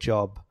great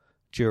job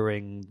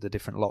during the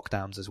different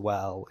lockdowns as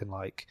well. And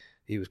like,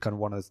 he was kind of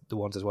one of the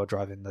ones as well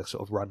driving the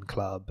sort of run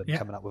club and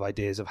coming up with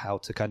ideas of how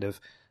to kind of,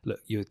 look,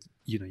 you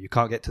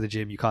can't get to the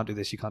gym, you can't do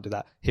this, you can't do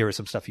that. Here are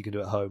some stuff you can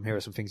do at home. Here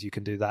are some things you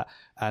can do that.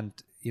 And,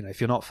 if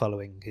you're not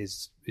following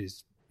his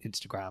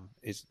Instagram,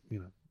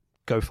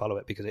 go follow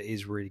it, because it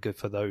is really good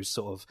for those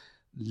sort of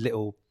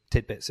little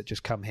tidbits that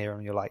just come here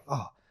and you're like,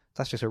 oh,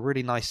 that's just a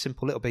really nice,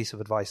 simple little piece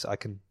of advice that I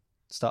can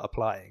start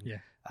applying. Yeah.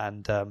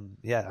 And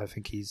I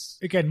think he's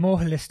again more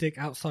holistic,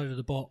 outside of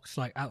the box,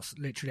 like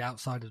literally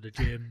outside of the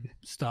gym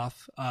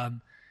stuff.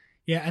 And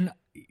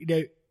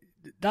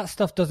that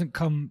stuff doesn't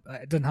happen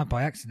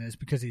by accident. It's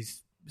because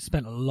he's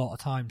spent a lot of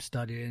time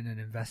studying and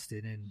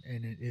investing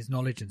in his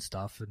knowledge and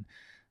stuff, and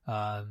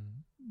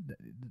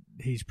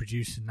he's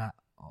producing that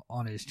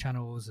on his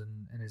channels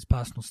and his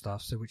personal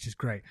stuff, so which is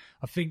great.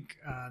 I think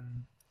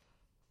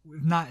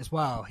with Nat as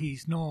well,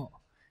 he's not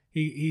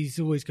he's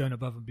always going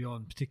above and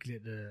beyond, particularly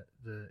at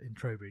the in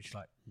Trowbridge.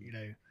 Like, you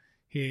know,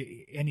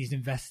 he's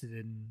invested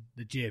in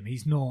the gym.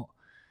 He's not,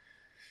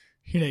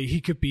 you know,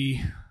 he could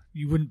be.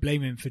 You wouldn't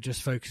blame him for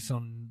just focus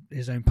on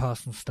his own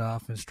personal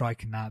stuff and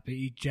striking that, but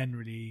he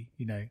generally,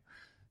 you know,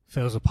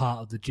 feels a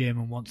part of the gym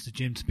and wants the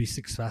gym to be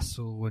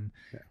successful. And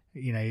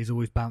you know, he's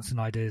always bouncing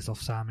ideas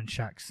off Sam and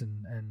Shax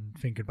and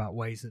thinking about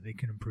ways that they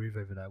can improve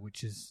over there,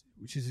 which is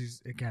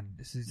again,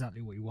 this is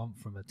exactly what you want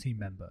from a team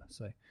member.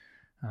 So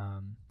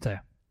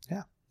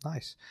yeah.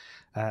 Nice.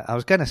 I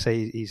was going to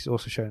say he's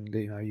also shown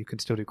that, you know, you can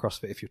still do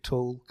CrossFit if you're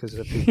tall, because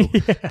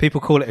people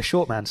call it a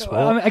short man sport.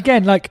 I mean,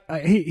 again, like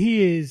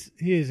he is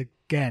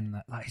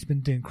again, like he's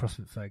been doing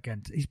CrossFit for,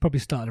 again, he's probably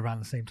started around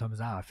the same time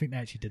as I think they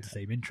actually did the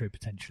same intro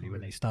potentially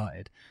when they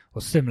started,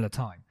 or similar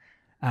time,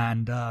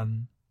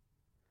 and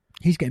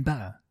he's getting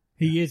better.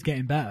 He is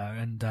getting better,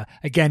 and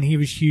again, he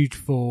was huge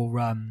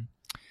for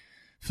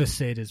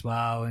Sid as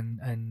well,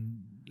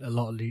 and a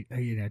lot of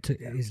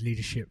his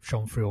leadership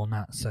shone through on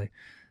that. So.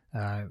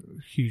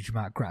 Huge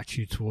amount of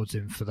gratitude towards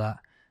him for that.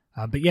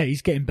 But yeah,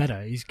 he's getting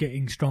better. He's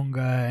getting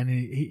stronger, and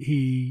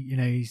he you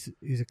know,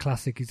 he's a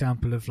classic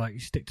example of, like, you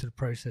stick to the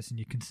process and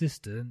you're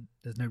consistent.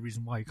 There's no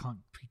reason why you can't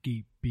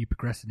be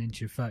progressing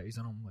into your 30s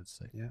and onwards.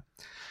 So. Yeah,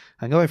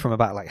 and going from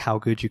about like how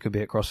good you can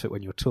be at CrossFit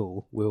when you're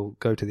tall, we'll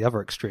go to the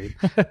other extreme.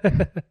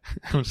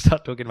 We'll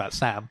start talking about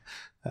Sam.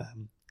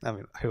 I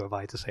mean, who am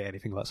I to say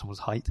anything about someone's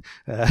height?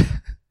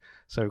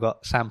 So we've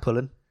got Sam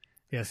Pullen.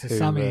 Yeah, so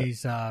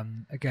Sammy's,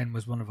 again,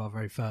 was one of our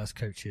very first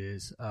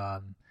coaches.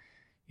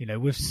 You know,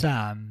 with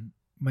Sam,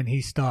 when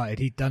he started,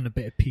 he'd done a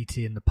bit of PT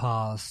in the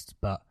past,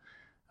 but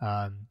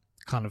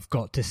kind of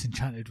got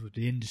disenchanted with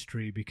the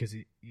industry because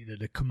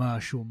the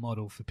commercial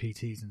model for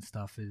PTs and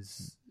stuff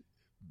is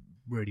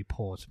really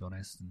poor, to be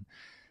honest, and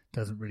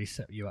doesn't really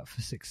set you up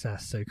for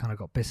success. So he kind of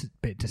got a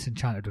bit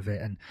disenchanted with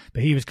it.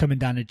 But he was coming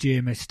down the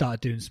gym. I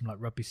started doing some like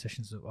rugby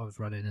sessions that I was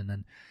running, and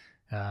then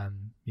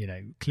you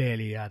know,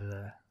 clearly he had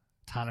a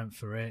talent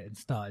for it and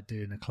started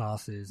doing the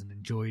classes and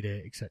enjoyed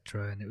it,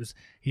 etc. And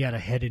he had a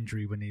head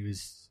injury when he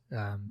was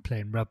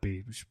playing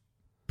rugby, which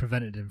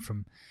prevented him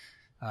from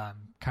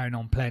carrying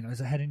on playing. It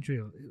was a head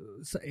injury,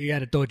 he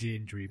had a dodgy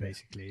injury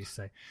basically.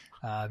 So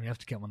you have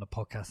to get him on the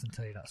podcast and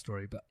tell you that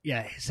story. But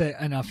yeah, so,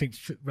 and I think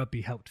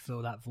rugby helped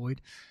fill that void.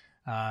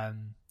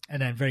 And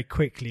then very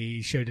quickly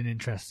he showed an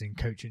interest in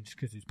coaching just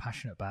because he was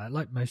passionate about it,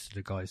 like most of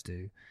the guys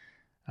do.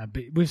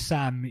 But with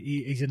Sam,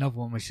 he's another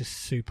one which is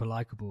super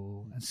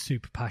likable and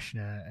super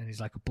passionate, and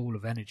he's like a ball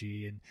of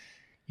energy. And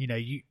you know,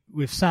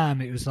 with Sam,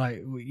 it was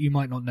like, you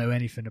might not know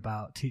anything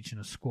about teaching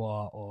a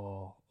squat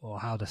or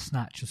how to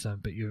snatch or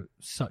something, but you're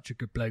such a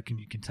good bloke, and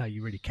you can tell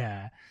you really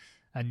care,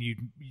 and you've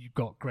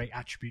got great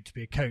attribute to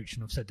be a coach.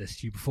 And I've said this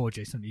to you before,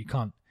 Jason, you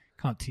can't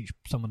teach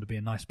someone to be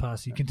a nice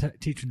person. You can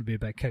teach them to be a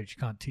better coach.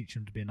 You can't teach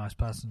them to be a nice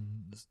person.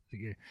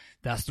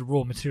 That's the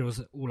raw materials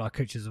that all our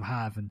coaches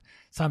have, and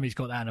Sammy's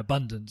got that in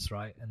abundance,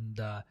 right? And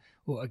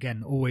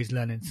again, always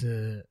wanting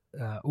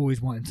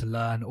to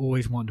learn,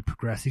 always wanting to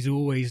progress. He's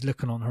always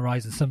looking on the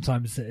horizon.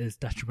 Sometimes it is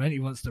detrimental. He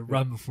wants to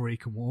run before he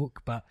can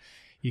walk, but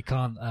you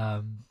can't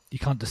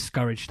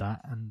discourage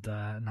that and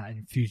that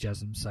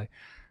enthusiasm. So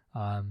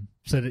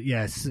that,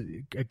 yes,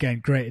 again,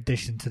 great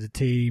addition to the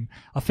team.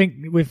 I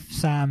think with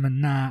Sam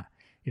and Nat,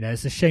 you know,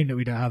 it's a shame that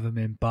we don't have him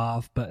in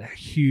Bath, but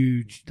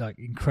huge, like,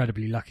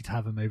 incredibly lucky to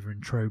have him over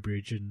in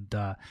Trowbridge. And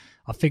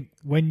I think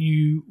when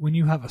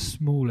you have a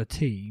smaller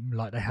team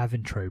like they have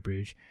in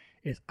Trowbridge,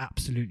 it's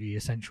absolutely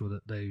essential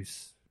that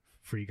those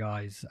three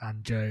guys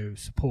and Joe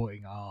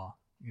supporting are,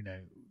 you know,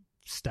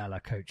 stellar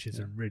coaches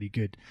and really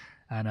good.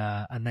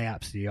 And they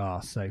absolutely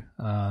are. So,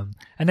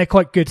 and they're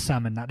quite good,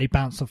 Sam and Nat. They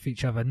bounce off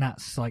each other, and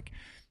that's like,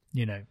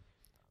 you know,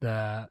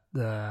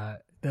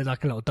 they're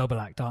like a little double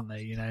act, aren't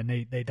they? You know, and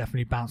they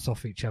definitely bounce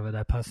off each other,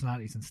 their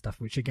personalities and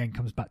stuff, which again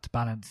comes back to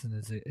balance and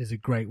is a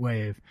great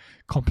way of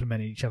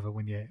complementing each other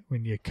when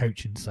you're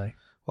coaching. So,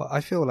 well,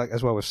 I feel like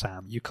as well with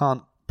Sam, you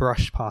can't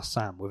brush past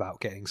Sam without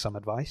getting some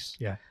advice.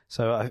 Yeah.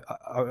 So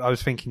I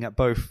was thinking at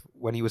both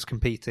when he was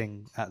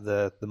competing at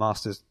the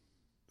Masters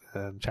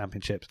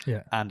Championships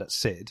and at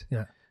Sid.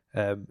 Yeah.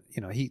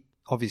 You know, he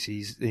obviously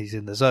he's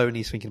in the zone.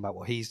 He's thinking about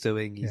what he's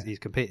doing. He's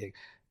competing,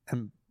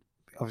 and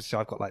obviously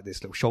I've got like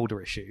this little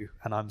shoulder issue,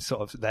 and I'm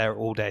sort of there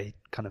all day,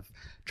 kind of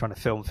trying to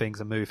film things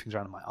and move things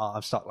around in my arm. I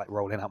start like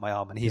rolling out my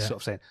arm, and he's sort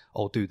of saying,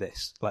 "Oh, do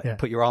this. Like,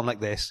 put your arm like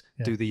this.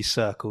 Do these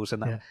circles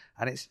and that." Yeah.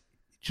 And it's, do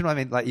you know what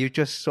I mean? Like, you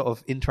just sort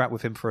of interact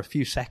with him for a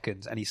few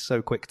seconds, and he's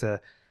so quick to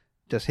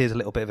just, here's a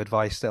little bit of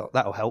advice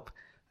that'll help.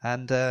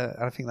 And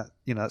I think that,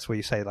 you know, that's where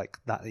you say, like,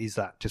 that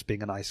just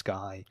being a nice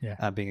guy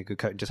and being a good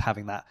coach, and just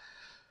having that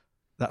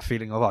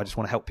feeling of, I just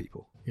want to help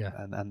people. Yeah.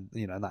 And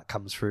you know, and that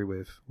comes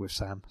through with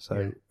Sam.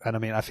 So, and I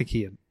mean, I think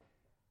he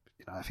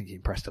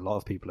impressed a lot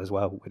of people as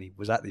well when he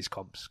was at these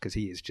comps, because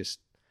he's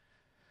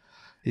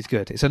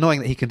good. It's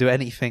annoying that he can do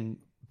anything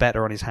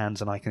better on his hands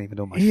than I can even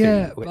do on my feet.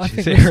 Yeah, I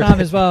think with Sam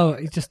as well,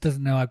 he just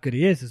doesn't know how good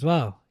he is as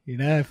well. You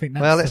know, I think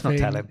that's let's not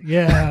tell him.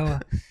 Yeah.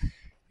 Well,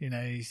 you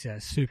know, he's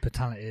super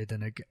talented,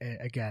 and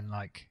again,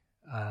 like,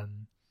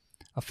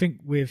 I think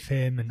with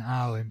him and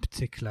Al in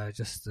particular,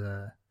 just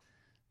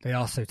they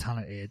are so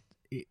talented.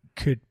 It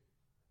could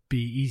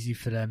be easy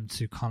for them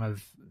to kind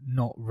of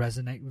not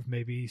resonate with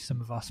maybe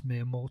some of us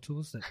mere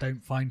mortals that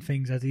don't find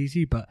things as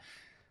easy, but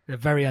they're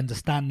very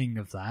understanding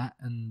of that,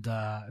 and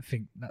I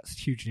think that's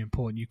hugely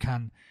important. You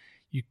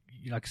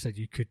like I said,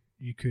 you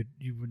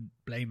wouldn't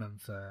blame them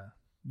for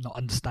not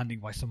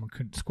understanding why someone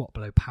couldn't squat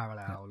below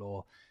parallel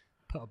or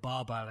put a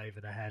barbell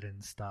over their head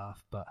and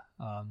stuff, but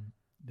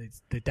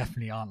they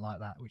definitely aren't like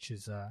that, which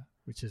is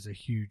a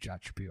huge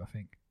attribute, I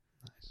think.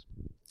 Nice.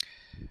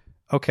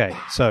 Okay,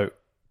 so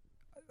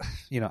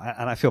and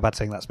I feel bad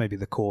saying that's maybe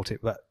the core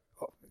tip, but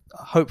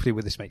hopefully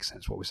with this makes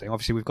sense what we're saying.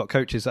 Obviously, we've got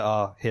coaches that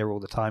are here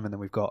all the time, and then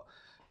we've got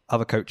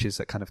other coaches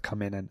that kind of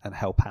come in and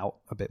help out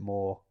a bit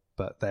more,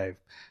 but they're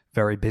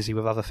very busy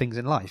with other things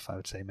in life, I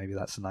would say. Maybe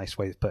that's a nice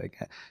way of putting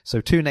it.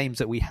 So 2 names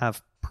that we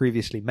have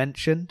previously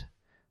mentioned,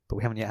 but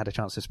we haven't yet had a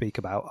chance to speak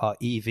about, are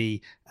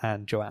Evie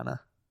and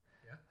Joanna.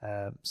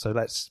 Yeah. So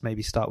let's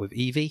maybe start with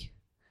Evie.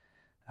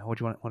 What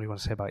do you want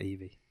to say about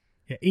Evie?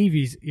 Yeah,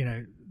 Evie's,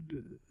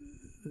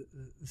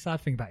 the sad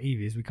thing about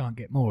Evie is we can't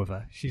get more of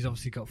her. She's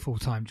obviously got a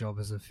full-time job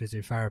as a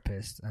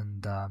physiotherapist,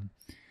 and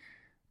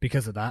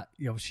because of that,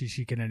 obviously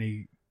she can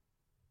only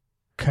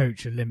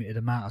coach a limited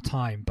amount of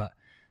time, but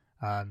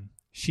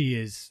she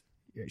is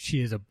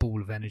a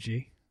ball of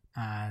energy.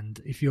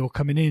 And if you're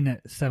coming in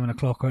at 7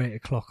 o'clock or 8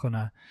 o'clock on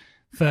a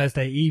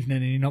Thursday evening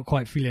and you're not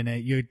quite feeling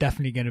it, you're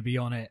definitely going to be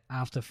on it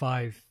after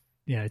 10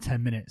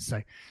 minutes.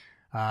 So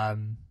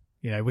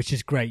which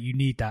is great. You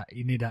need that.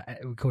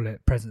 We call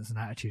it presence and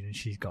attitude, and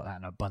she's got that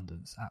in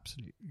abundance.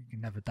 Absolutely, you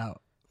can never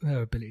doubt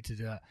her ability to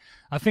do that.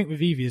 I think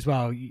with Evie as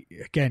well,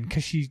 again,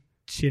 because she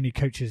only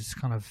coaches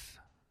kind of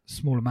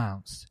small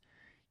amounts,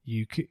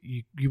 you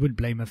wouldn't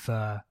blame her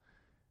for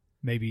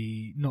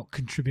maybe not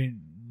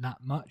contributing that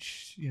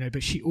much,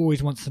 but she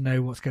always wants to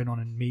know what's going on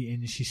in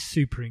meetings. She's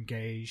super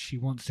engaged. She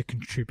wants to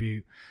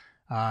contribute,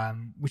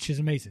 which is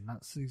amazing.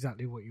 That's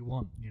exactly what you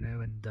want,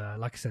 and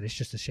like I said, it's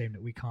just a shame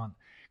that we can't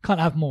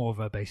have more of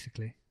her,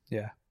 basically.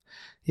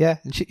 Yeah,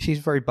 and she's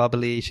very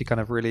bubbly. She kind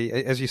of really,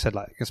 as you said,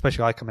 like,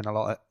 especially I come in a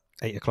lot at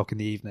 8 o'clock in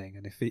the evening,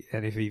 and if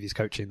Evie's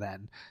coaching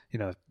then,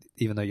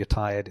 even though you're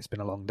tired, it's been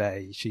a long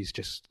day, she's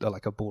just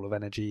like a ball of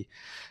energy.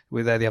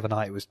 We were there the other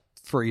night, it was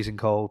freezing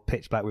cold,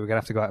 pitch black, we were going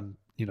to have to go out and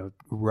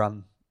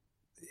run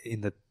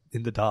in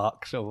the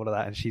dark, so all of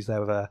that, and she's there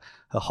with her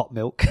hot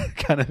milk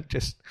kind of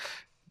just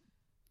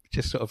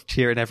sort of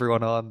cheering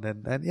everyone on,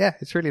 and yeah,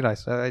 it's really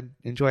nice. I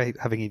enjoy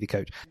having Evie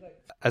coach.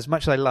 As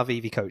much as I love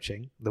Evie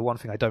coaching, the one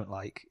thing I don't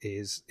like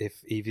is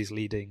if Evie's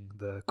leading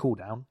the cool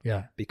down,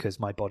 because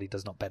my body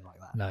does not bend like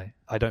that. No,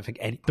 I don't think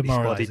anybody's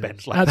body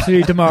bends like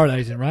absolutely that.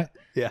 demoralizing, right?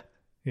 Yeah.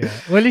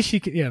 Well, at least she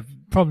could,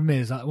 problem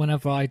is, like,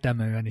 whenever I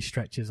demo any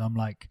stretches, I'm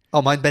like,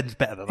 oh, mine bends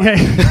better than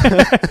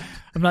that.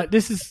 I'm like,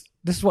 this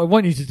is what I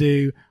want you to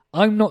do.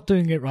 I'm not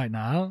doing it right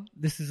now.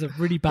 This is a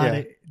really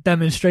bad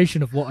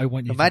demonstration of what I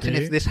want you to do. Imagine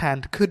if this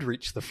hand could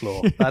reach the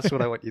floor. That's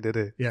what I want you to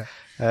do. Yeah.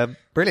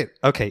 Brilliant.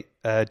 Okay.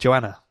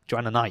 Joanna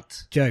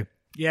Knight. Joe.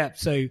 Yeah.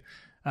 So,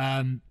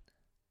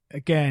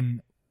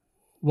 again,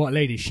 what a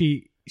lady.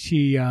 She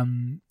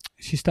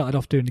started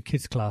off doing the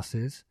kids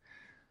classes,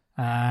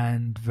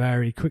 and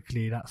very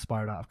quickly that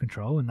spiraled out of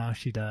control. And now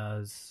she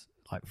does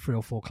like 3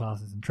 or 4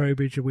 classes in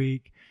Trowbridge a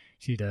week.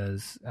 She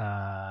does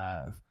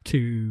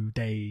 2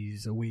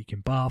 days a week in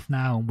Bath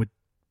now, and would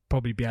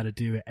probably be able to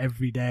do it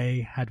every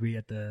day had we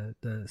had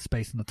the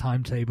space on the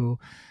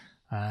timetable.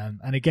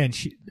 And again,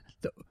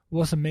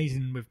 what's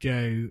amazing with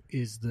Jo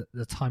is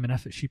the time and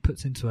effort she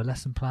puts into her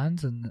lesson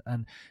plans,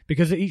 and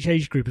because at each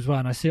age group as well,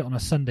 and I see it on a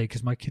Sunday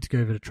because my kids go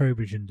over to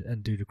Trowbridge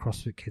and do the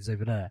CrossFit Kids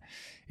over there,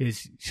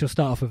 is she'll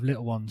start off with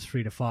little ones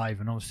 3 to 5,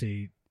 and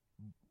obviously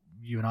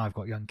you and I have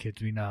got young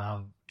kids, we know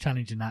how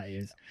challenging that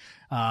is.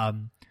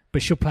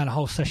 But she'll plan a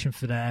whole session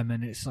for them,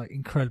 and it's like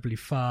incredibly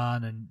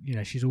fun,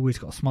 and she's always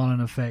got a smile on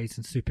her face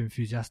and super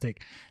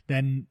enthusiastic.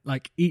 Then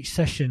like each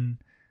session,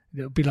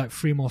 there'll be like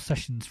 3 more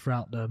sessions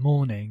throughout the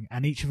morning,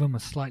 and each of them are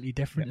slightly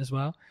different as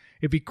well.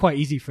 It'd be quite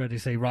easy for her to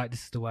say, right,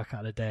 this is the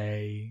workout of the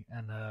day,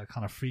 and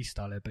kind of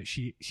freestyle it, but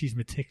she's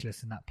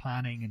meticulous in that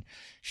planning, and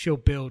she'll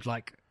build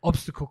like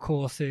obstacle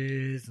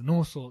courses and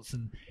all sorts,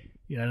 and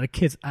the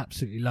kids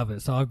absolutely love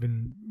it. So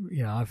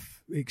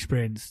I've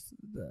experienced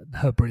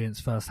her brilliance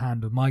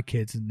firsthand with my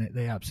kids, and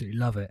they absolutely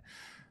love it.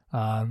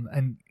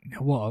 And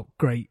what a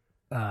great,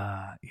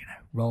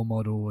 role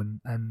model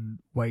and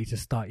way to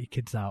start your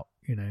kids out,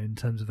 in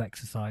terms of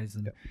exercise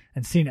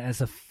and seeing it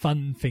as a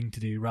fun thing to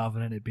do rather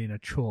than it being a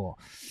chore.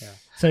 Yeah.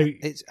 So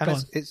it's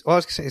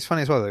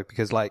funny as well though,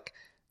 because like,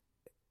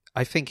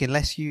 I think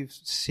unless you've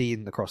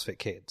seen the CrossFit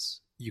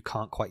Kids, you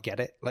can't quite get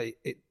it. Like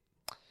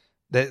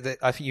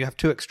I think you have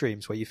 2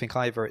 extremes where you think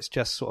either it's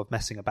just sort of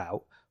messing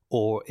about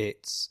or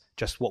it's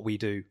just what we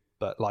do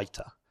but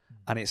lighter.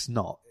 And it's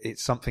not.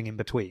 It's something in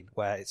between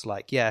where it's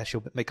like,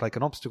 she'll make like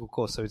an obstacle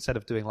course. So instead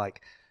of doing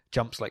like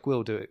jumps like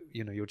we'll do it,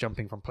 you're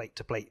jumping from plate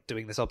to plate,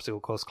 doing this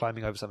obstacle course,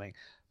 climbing over something.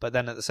 But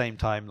then at the same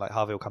time, like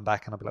Harvey will come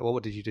back and I'll be like, well,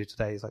 what did you do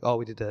today? He's like, oh,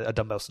 we did a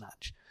dumbbell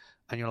snatch.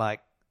 And you're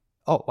like,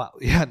 Oh wow,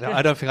 yeah. No,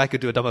 I don't think I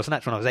could do a dumbbell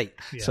snatch when I was 8.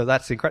 Yeah. So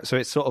that's incredible. So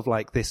it's sort of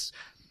like this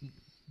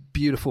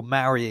beautiful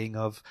marrying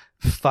of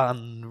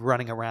fun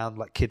running around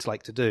like kids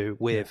like to do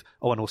with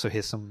and also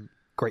here's some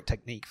great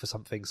technique for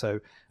something. So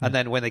and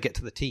then when they get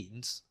to the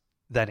teens,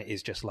 then it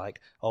is just like,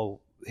 oh,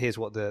 here's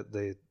what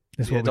the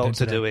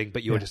adults are doing,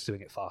 but you're just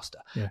doing it faster.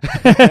 Yeah.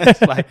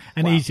 It's like,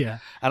 and wow.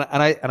 easier. And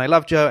I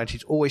love Jo, and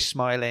she's always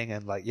smiling,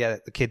 and like, yeah,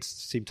 the kids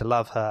seem to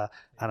love her,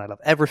 and I love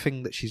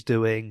everything that she's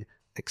doing,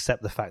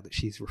 except the fact that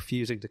she's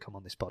refusing to come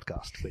on this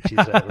podcast, which is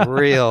a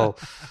real.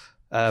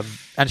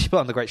 And she put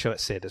on the great show at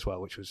Sid as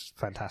well, which was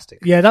fantastic.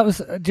 Yeah, that was.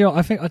 Do you know,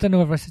 I don't know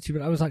whether I said to you,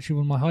 but that was actually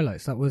one of my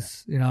highlights. That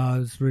was, I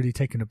was really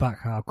taken aback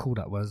how cool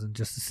that was, and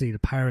just to see the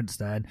parents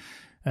there,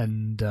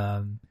 and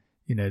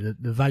the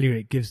value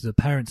it gives the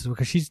parents,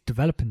 because she's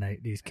developing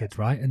these kids,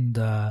 right? And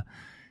I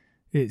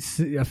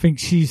think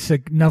she's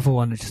another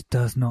one that just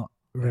does not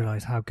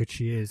realize how good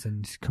she is,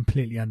 and she's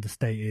completely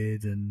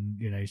understated,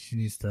 and she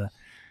needs to.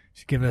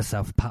 She give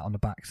herself a pat on the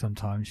back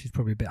sometimes. She's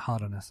probably a bit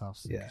hard on herself.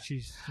 So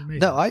she's amazing.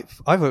 No, I've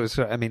always.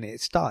 I mean,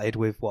 it started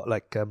with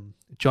Jono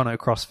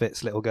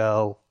CrossFit's little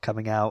girl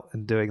coming out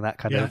and doing that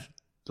kind of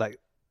like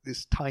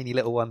this tiny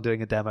little one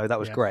doing a demo.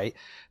 That was great.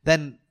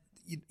 Then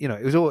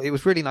it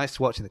was really nice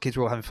to watch, and the kids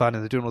were all having fun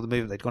and they're doing all the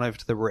movement. They'd gone over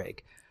to the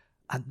rig,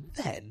 and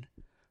then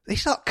they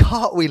start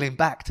cartwheeling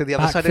back to the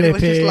other side, and it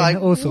was just like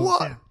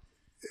what? Yeah.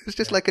 It was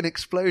just like an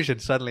explosion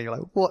suddenly. You're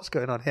like, what's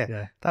going on here?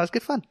 Yeah. That was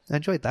good fun. I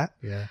enjoyed that.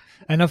 Yeah.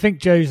 And I think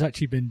Jo's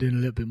actually been doing a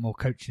little bit more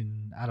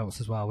coaching adults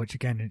as well, which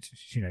again,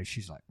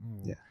 she's like,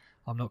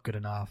 I'm not good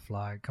enough.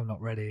 Like, I'm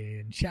not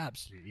ready. And she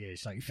absolutely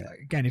is. Like,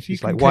 again, if you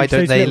can like, why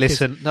don't they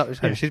listen?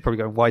 Kids, no, she's probably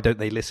going, why don't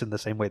they listen the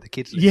same way the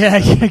kids listen? Yeah,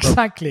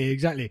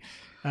 exactly.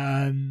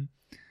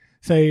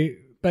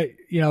 But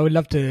I would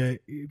love to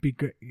be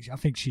good. I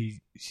think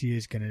she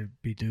is going to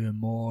be doing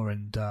more.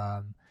 And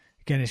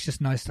again, it's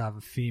just nice to have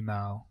a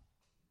female.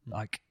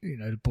 Like,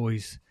 the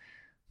boys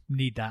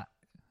need that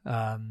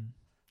balance.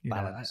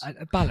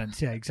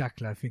 Balance, yeah,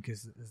 exactly. I think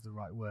is the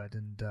right word,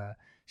 and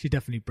she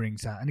definitely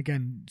brings that. And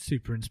again,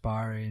 super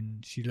inspiring.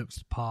 She looks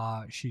the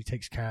part. She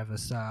takes care of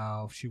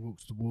herself. She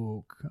walks the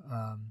walk,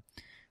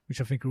 which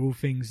I think are all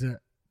things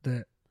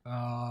that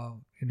are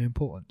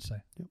important. So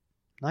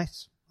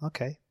nice.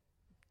 Okay,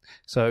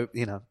 so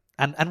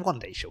and one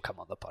day she'll come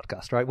on the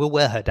podcast, right? We'll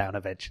wear her down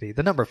eventually.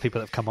 The number of people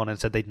that have come on and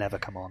said they'd never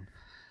come on.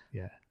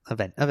 Yeah.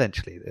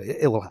 Eventually,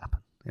 it will happen.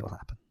 It will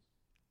happen.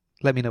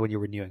 Let me know when you're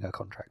renewing her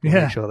contract. We'll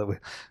make sure that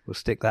we'll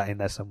stick that in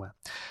there somewhere.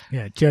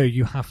 Yeah, Jo,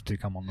 you have to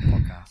come on the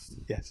podcast.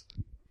 Yes.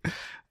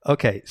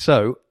 Okay,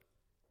 so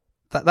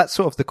that's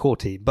sort of the core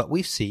team, but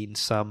we've seen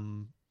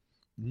some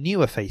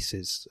newer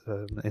faces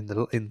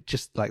in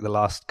just like the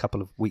last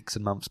couple of weeks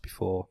and months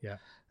before. Yeah.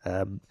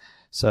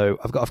 So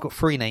I've got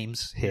 3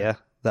 names here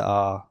that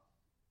are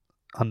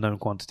unknown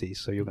quantities.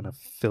 So you're going to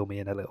fill me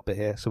in a little bit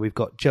here. So we've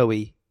got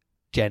Joey,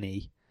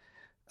 Jenny.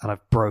 And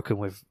I've broken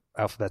with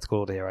alphabetical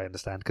order here, I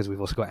understand, because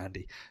we've also got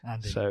Andy.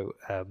 So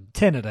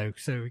Tinner, though,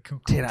 so we can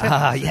call Tinner.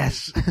 Ah,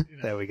 yes.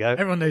 There we go.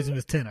 Everyone knows him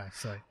as Tinner.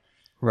 So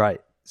right.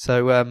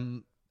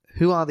 So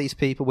who are these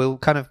people? We'll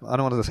kind of, I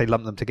don't want to say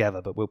lump them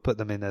together, but we'll put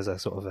them in as a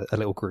sort of a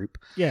little group.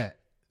 Yeah.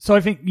 So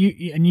I think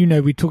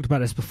we talked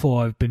about this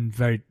before. We've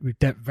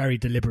very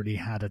deliberately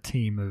had a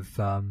team of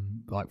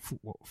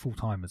full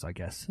timers, I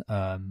guess.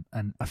 And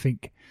I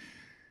think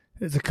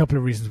there's a couple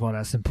of reasons why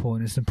that's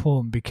important. It's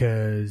important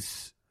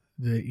because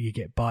you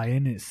get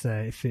buy-in. It's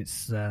if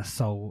it's their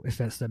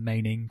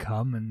main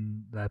income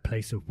and their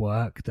place of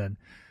work, then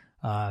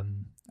I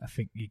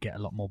think you get a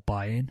lot more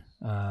buy-in.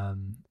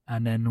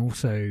 And then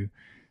also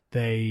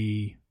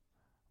they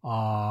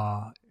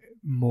are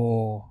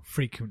more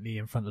frequently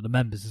in front of the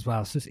members as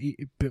well. So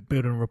it's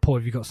building a rapport.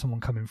 If you've got someone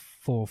coming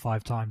 4 or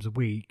 5 times a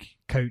week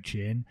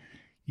coaching,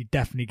 you're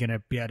definitely going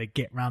to be able to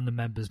get around the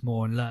members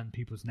more and learn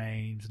people's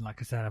names. And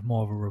like I said, have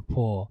more of a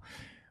rapport.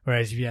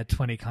 Whereas if you had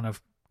 20 kind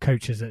of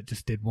coaches that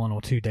just did 1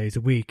 or 2 days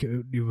a week,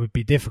 it would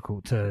be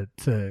difficult to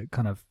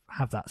kind of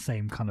have that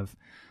same kind of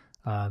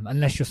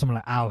unless you're someone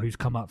like Al who's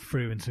come up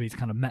through and so he's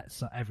kind of met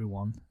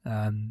everyone.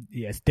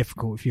 It's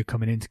difficult if you're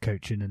coming into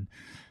coaching, and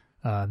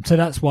so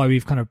that's why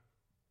we've kind of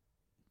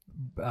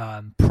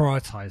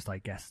prioritized, I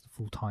guess, the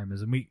full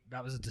timers, and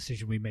that was a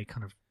decision we made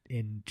kind of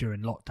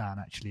during lockdown,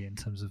 actually, in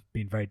terms of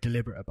being very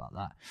deliberate about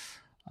that.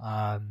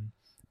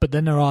 But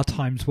then there are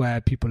times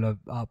where people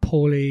are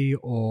poorly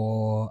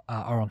or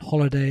are on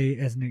holiday,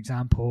 as an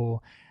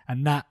example,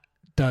 and that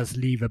does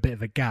leave a bit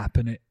of a gap,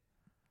 and it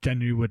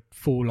generally would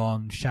fall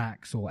on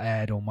Shax or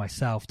Ed or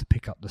myself to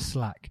pick up the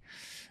slack.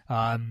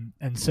 And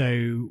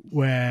so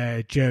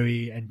where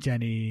Joey and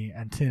Jenny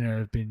and Tina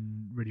have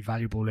been really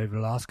valuable over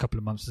the last couple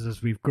of months is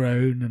as we've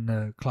grown and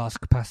the class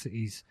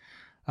capacities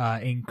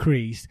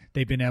increased,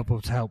 they've been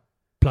able to help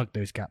plug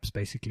those gaps,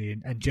 basically.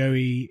 And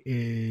Joey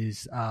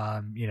is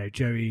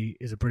Joey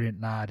is a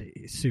brilliant lad.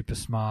 He's super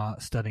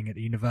smart, studying at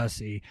the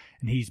university,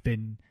 and he's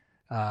been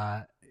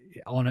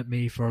on at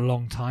me for a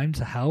long time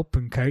to help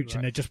and coach, Right.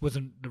 and there just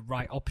wasn't the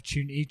right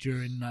opportunity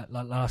during that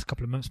last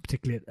couple of months,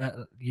 particularly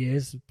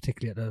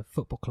particularly at the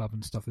football club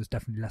and stuff. There's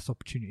definitely less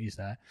opportunities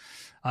there,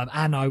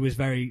 and I was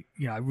very,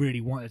 I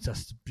really wanted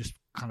us to just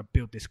kind of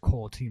build this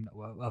core team that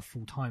were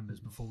full timers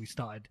before we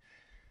started,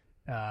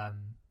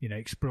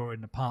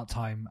 exploring the part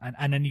time,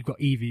 and then you've got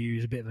Evie,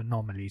 who's a bit of an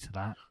anomaly to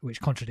that, which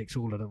contradicts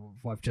all of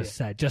what I've just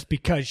said. Just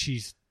because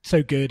she's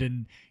so good,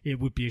 and it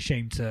would be a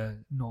shame to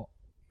not.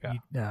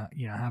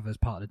 Have as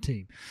part of the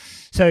team.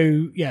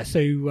 So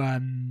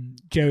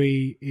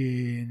Joey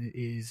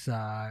is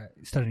studying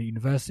at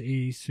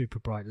university, super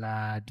bright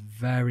lad,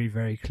 very,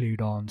 very clued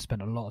on,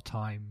 spent a lot of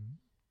time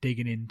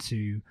digging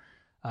into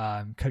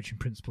coaching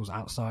principles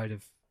outside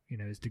of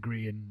his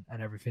degree and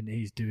everything that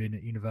he's doing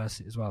at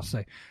university as well.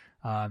 So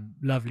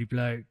lovely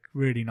bloke,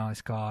 really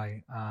nice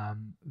guy,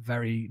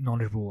 very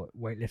knowledgeable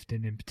at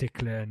weightlifting in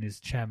particular, and is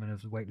chairman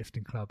of the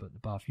weightlifting club at the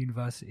Bath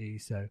University.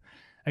 So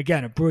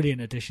again, a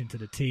brilliant addition to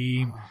the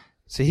team.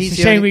 So he's it's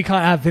a shame we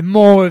can't have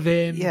more of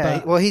him.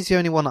 Yeah, well, he's the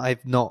only one that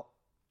I've not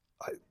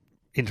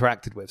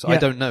interacted with, so I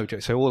don't know, Joe.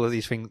 So all of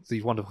these things,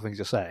 these wonderful things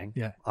you're saying,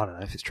 I don't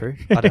know if it's true.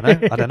 I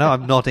don't know.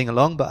 I'm nodding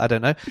along, but I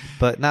don't know.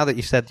 But now that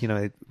you've said,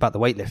 about the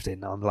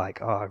weightlifting, I'm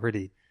like, I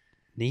really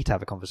need to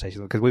have a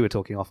conversation, because we were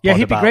talking off. Yeah,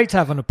 he'd be great to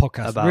have on a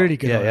podcast. Really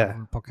good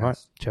on a podcast.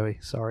 Right, Joey,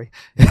 sorry,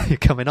 you're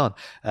coming on.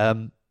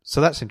 So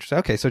that's interesting.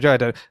 Okay, so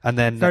Joe, and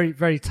then very,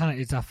 very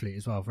talented athlete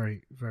as well.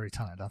 Very, very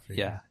talented athlete.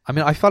 Yeah, I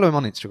mean, I follow him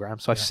on Instagram,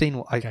 so I've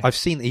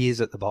seen that he is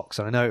at the box,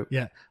 and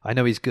I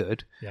know he's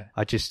good. Yeah,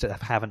 I just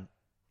haven't.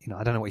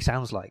 I don't know what he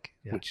sounds like,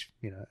 which,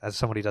 as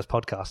somebody who does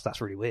podcasts,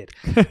 that's really weird.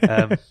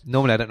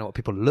 Normally I don't know what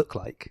people look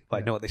like, but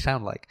I know what they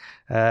sound like.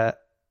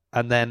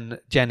 And then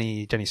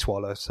Jenny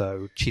Swallow,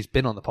 so she's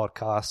been on the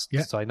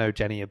podcast, so I know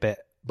Jenny a bit,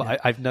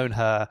 but I've known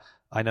her.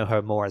 I know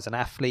her more as an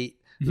athlete,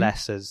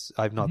 less as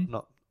I've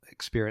not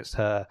experienced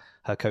her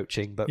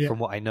coaching, but from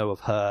what I know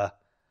of her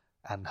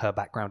and her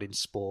background in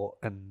sport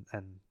and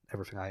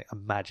everything, I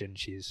imagine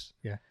she's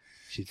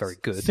very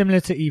good.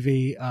 Similar to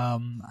Evie, is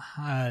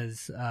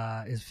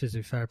a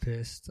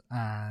physiotherapist,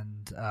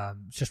 and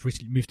just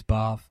recently moved to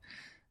Bath,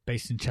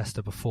 based in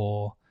Chester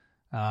before.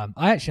 I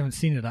actually haven't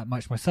seen her that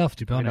much myself,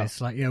 to be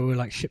honest. We're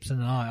like ships in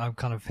the night. I'm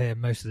kind of here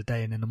most of the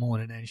day and in the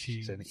morning, and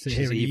she's here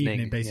in the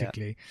evening,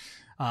 basically.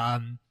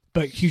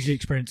 But hugely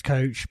experienced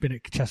coach, been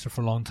at Chester for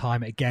a long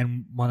time.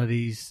 Again, one of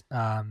these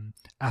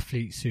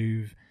athletes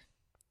who,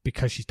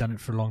 because she's done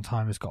it for a long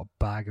time, has got a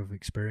bag of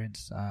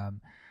experience.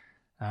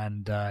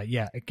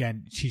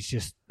 Again, she's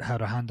just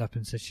held her hand up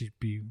and said she'd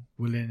be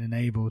willing and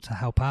able to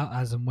help out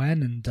as and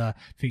when. And I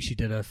think she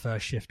did her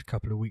first shift a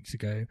couple of weeks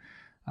ago.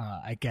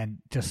 Again,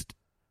 just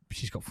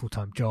she's got a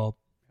full-time job,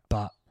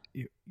 but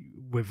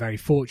we're very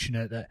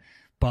fortunate that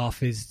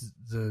Bath is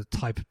the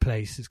type of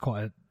place. It's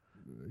quite a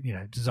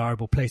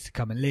desirable place to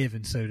come and live,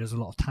 and so there's a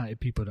lot of talented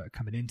people that are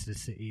coming into the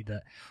city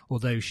that,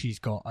 although she's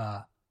got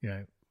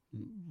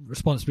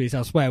responsibilities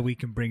elsewhere, we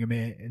can bring them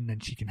in, and then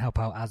she can help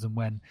out as and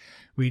when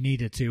we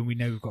need her to, and we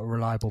know we've got a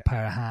reliable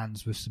pair of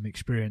hands with some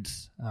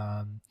experience.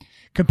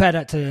 Compare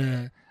that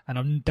to, and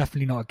I'm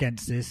definitely not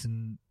against this,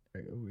 and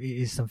it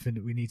is something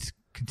that we need to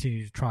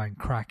continue to try and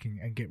crack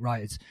and get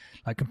right. It's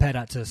like, compare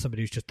that to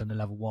somebody who's just done a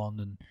level 1,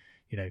 and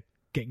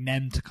getting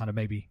them to kind of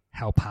maybe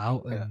help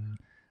out and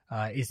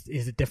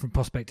is a different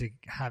prospect to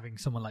having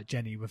someone like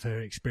Jenny with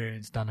her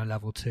experience, done a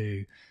level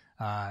 2,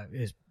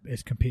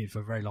 is competed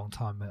for a very long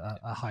time at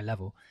a high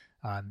level.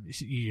 It's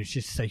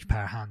just a safe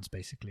pair of hands,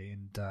 basically,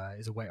 and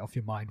is a weight off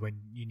your mind when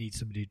you need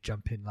somebody to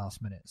jump in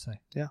last minute. So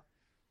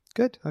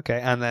good. Okay,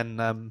 and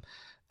then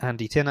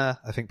Andy Tinner,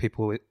 I think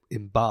people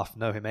in Bath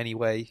know him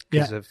anyway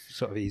because of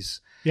sort of his.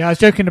 Yeah, I was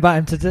joking about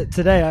him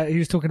today. He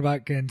was talking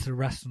about going to a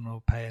restaurant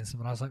or paying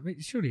someone. I was like,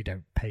 surely you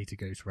don't pay to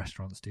go to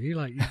restaurants, do you?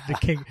 Like, the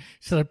king,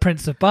 sort of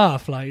Prince of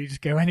Bath, like, you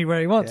just go anywhere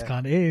he wants,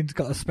 can't he? He's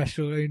got a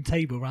special own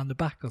table around the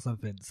back or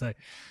something. So,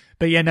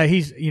 but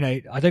he's,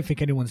 I don't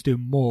think anyone's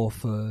doing more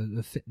for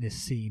the fitness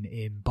scene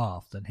in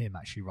Bath than him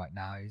actually right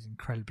now. He's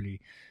incredibly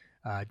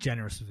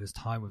generous with his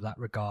time with that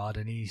regard,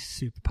 and he's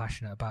super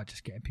passionate about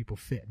just getting people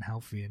fit and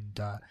healthy, and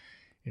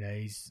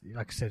he's,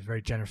 like I said,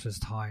 very generous with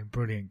his time,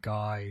 brilliant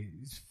guy.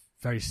 He's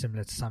very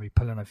similar to Sammy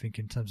Pullen, I think,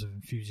 in terms of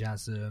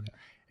enthusiasm.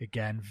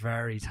 Again,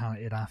 very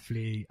talented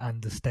athlete,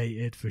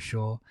 understated for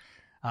sure,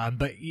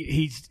 but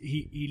he's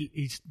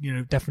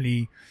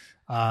definitely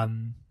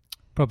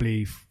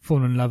probably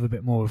fallen in love a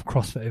bit more with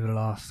CrossFit over the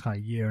last kind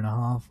of year and a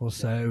half or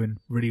so, and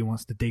really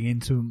wants to dig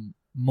into him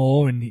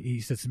more. And he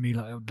said to me,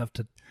 like, I would love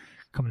to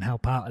come and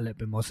help out a little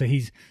bit more. So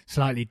he's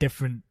slightly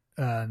different.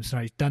 So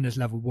he's done his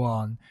level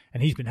 1,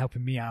 and he's been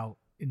helping me out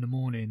in the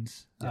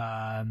mornings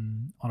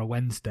on a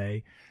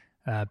Wednesday,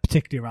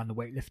 particularly around the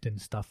weightlifting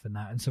stuff and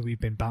that. And so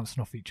we've been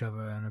bouncing off each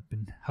other, and I've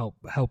been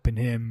helping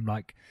him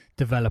like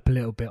develop a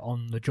little bit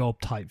on the job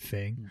type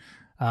thing.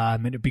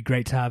 And it'd be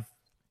great to have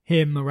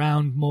him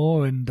around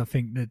more, and I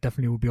think there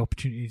definitely will be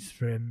opportunities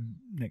for him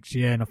next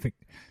year. And I think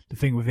the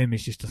thing with him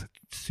is just a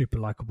super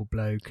likable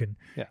bloke and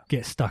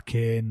get stuck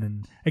in.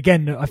 And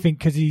again, I think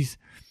because he's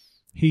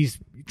he's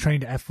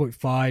trained at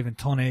F45 and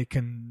Tonic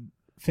and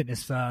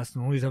Fitness First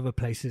and all these other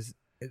places.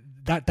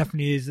 That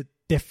definitely is a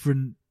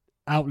different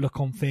outlook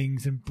on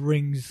things and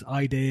brings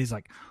ideas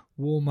like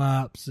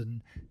warm-ups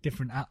and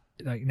different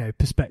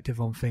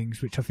perspective on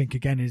things, which I think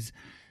again is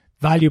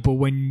valuable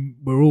when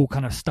we're all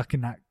kind of stuck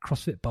in that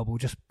CrossFit bubble.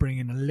 Just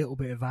bringing a little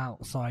bit of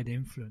outside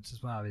influence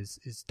as well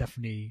is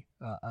definitely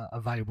a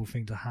valuable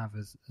thing to have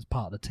as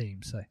part of the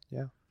team. So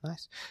yeah,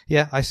 nice.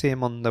 Yeah, I see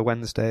him on the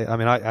Wednesday. I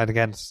mean, and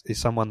again, is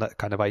someone that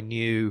kind of I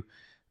knew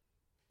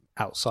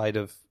outside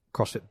of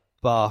CrossFit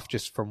Bath,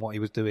 just from what he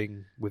was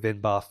doing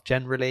within Bath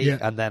generally,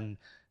 and then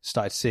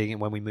started seeing him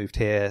when we moved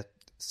here,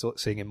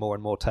 seeing him more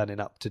and more turning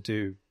up to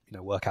do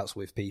workouts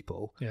with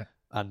people,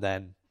 and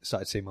then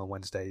started seeing him on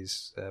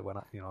Wednesdays when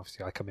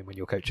obviously I come in when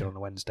you're coaching on a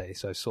Wednesday,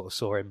 so sort of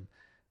saw him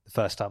the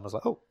first time. I was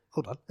like, oh,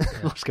 hold on,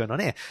 what's going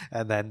on here?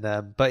 And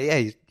then, but yeah,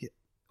 he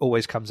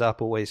always comes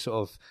up, always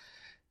sort of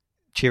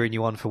cheering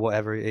you on for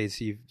whatever it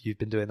is you've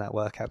been doing that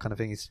workout kind of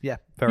thing. Is very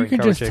encouraging. You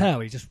can just tell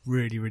he just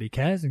really, really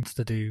cares and wants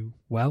to do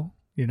well.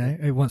 He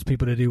wants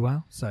people to do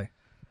well. So, all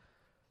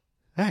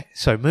right.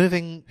 So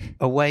moving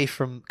away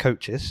from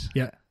coaches,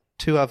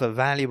 two other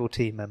valuable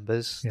team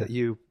members that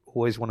you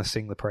always want to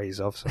sing the praise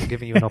of. So I'm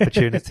giving you an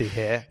opportunity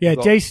here.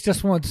 Jace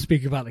just wanted to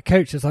speak about the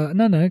coaches. Like,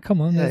 no,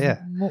 come on. There's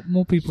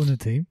more people in the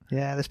team.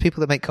 Yeah, there's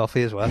people that make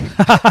coffee as well.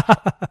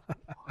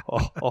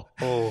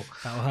 That'll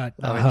hurt.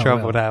 I'm in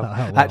trouble now.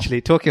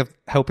 Actually, talking of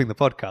helping the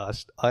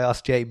podcast, I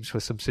asked James for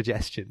some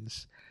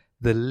suggestions.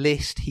 The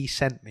list he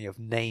sent me of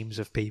names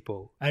of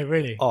people. Oh,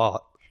 really?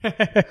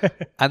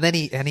 And then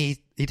he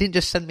didn't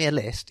just send me a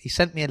list. He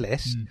sent me a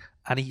list,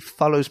 and he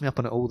follows me up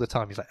on it all the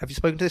time. He's like, "Have you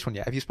spoken to this one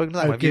yet? Have you spoken to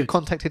that one? Have you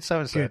contacted so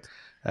and so?"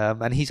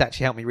 And he's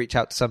actually helped me reach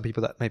out to some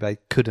people that maybe I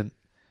couldn't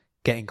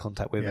get in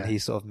contact with, and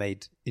he's sort of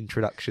made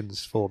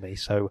introductions for me.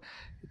 So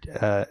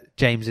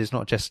James is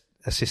not just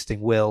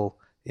assisting Will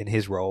in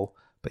his role,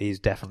 but he's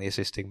definitely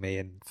assisting me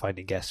in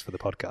finding guests for the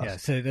podcast. Yeah,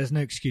 so there's no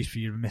excuse for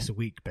you to miss a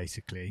week,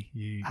 basically.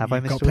 You've I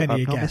missed got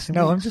plenty of guests.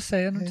 No, I'm just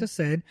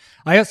saying.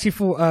 I actually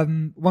thought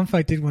one thing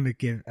I did want to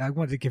give, I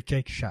wanted to give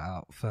Jake a shout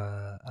out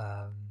for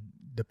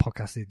the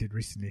podcast he did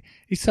recently.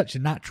 He's such a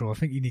natural. I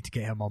think you need to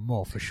get him on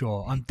more for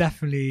sure. I'm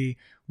definitely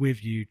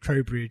with you.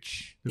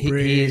 Trowbridge, the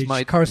bridge, he is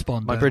my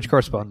correspondent. My bridge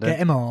correspondent. Get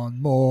him on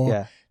more.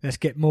 Yeah. Let's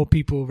get more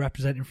people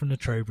representing from the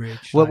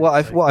Trowbridge. Well, what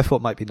I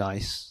thought might be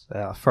nice,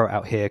 I'll throw it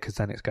out here because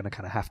then it's going to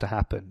kind of have to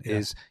happen,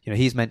 is,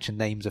 he's mentioned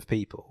names of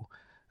people,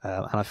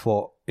 and I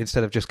thought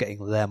instead of just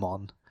getting them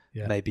on,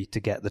 maybe to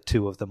get the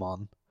two of them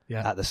on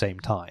at the same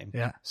time,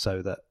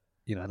 so that,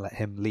 let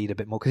him lead a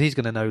bit more, because he's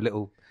going to know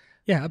little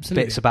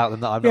bits about them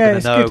that I'm not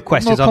going to know,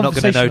 questions I'm not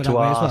going to know to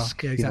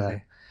ask. Well. Yeah,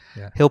 exactly.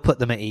 He'll put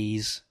them at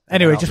ease.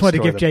 Anyway, just wanted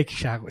to give Jake a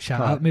shout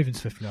out, moving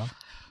swiftly on.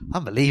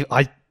 Unbelievable.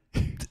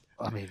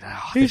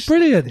 He's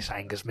brilliant. This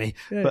angers me.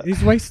 Yeah, but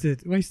he's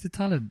wasted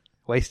talent.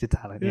 Wasted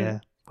talent,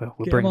 yeah. Well,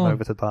 we'll bring him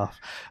over to the Bath.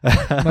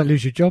 You might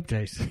lose your job,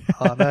 Jace.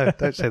 Oh, no,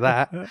 don't say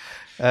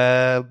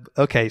that.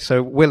 Okay,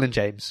 so Will and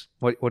James.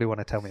 What do you want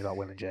to tell me about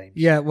Will and James?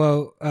 Yeah,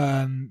 well,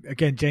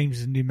 again, James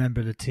is a new member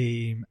of the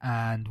team,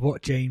 and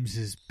what James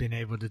has been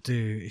able to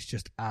do is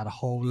just add a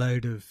whole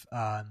load of,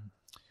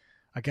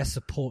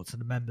 support to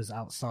the members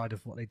outside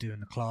of what they do in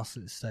the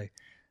classes. So,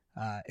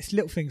 it's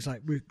little things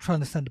like we're trying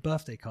to send a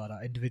birthday card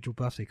out, individual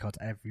birthday card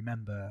to every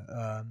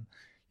member.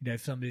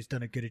 If somebody's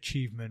done a good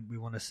achievement, we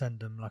want to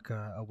send them like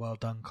a well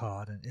done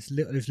card, and it's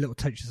those little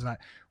touches like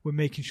we're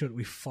making sure that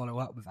we follow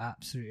up with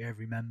absolutely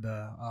every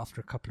member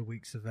after a couple of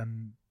weeks of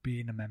them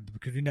being a member,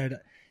 because we know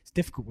that it's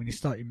difficult when you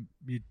start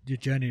your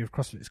journey of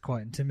CrossFit. It's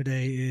quite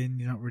intimidating.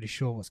 You're not really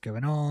sure what's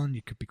going on.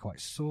 You could be quite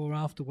sore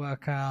after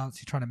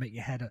workouts. You're trying to make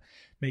your head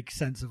make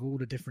sense of all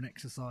the different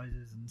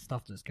exercises and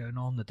stuff that's going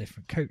on, the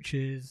different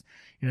coaches.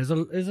 There's a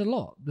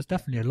lot. There's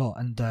definitely a lot,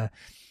 and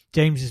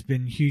James has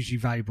been hugely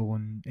valuable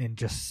in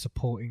just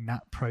supporting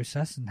that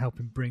process and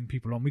helping bring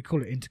people on. We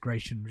call it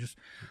integration.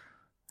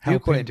 You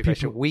call it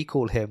integration. We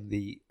call him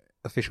the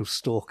official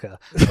stalker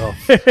of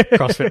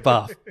CrossFit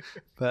Bath,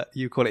 but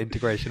you call it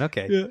integration.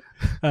 Okay.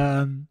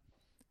 Yeah.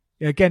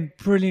 Again,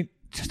 brilliant,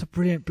 just a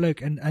brilliant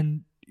bloke,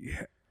 and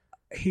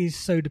he's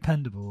so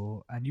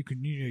dependable, and you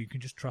can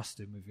just trust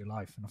him with your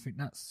life, and I think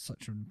that's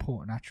such an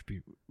important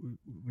attribute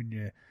when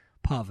you're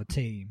part of a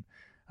team.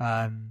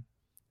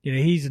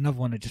 He's another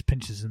one that just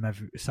pinches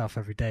himself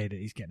every day that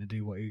he's getting to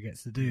do what he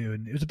gets to do,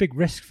 and it was a big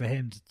risk for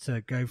him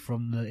to go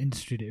from the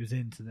industry that he was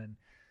in to then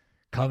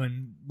come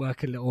and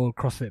work a little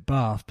CrossFit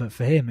Bath. But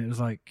for him, it was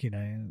like,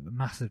 a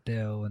massive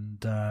deal,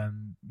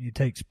 and he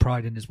takes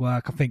pride in his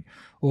work. I think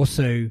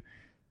also,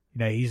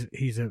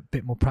 he's a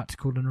bit more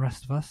practical than the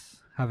rest of us,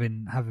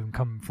 having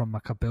come from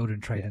like a building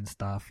trade and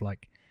stuff.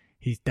 Like,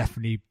 he's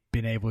definitely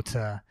been able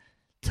to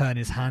turn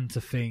his hand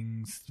to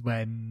things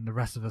when the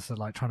rest of us are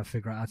like trying to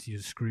figure out how to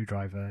use a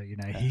screwdriver.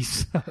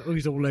 He's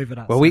all over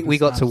that. Well, we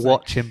got to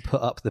watch him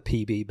put up the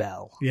PB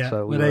bell. Yeah,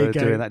 so we were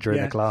doing that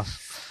during the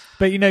class.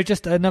 But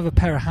just another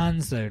pair of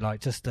hands though, like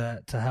just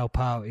to help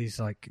out.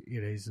 He's like,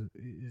 he's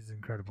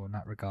incredible in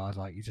that regard.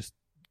 Like, you just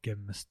give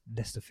him a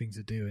list of things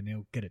to do and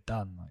he'll get it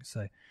done. Like,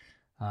 so,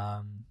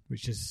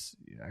 which is,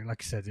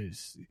 like I said,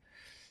 it's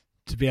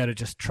to be able to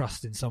just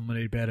trust in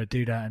somebody to be able to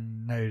do that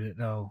and know that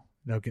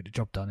they'll get the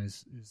job done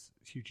is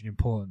hugely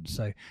important.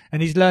 So,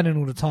 and he's learning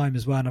all the time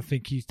as well, and I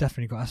think he's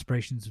definitely got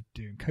aspirations of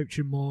doing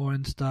coaching more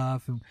and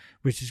stuff, and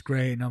which is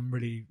great.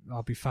 And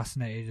I'll be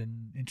fascinated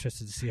and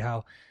interested to see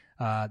how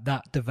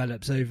that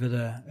develops over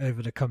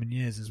the coming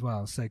years as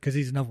well. So, because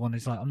he's another one,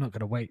 he's like, I'm not going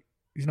to wait.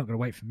 He's not going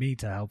to wait for me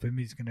to help him.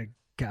 He's going to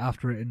get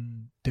after it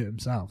and do it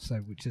himself. So,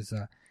 which is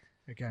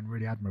again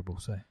really admirable.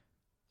 So,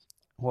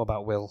 what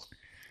about Will?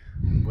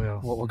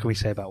 What can we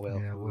say about Will?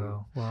 Yeah,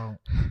 Will. Well,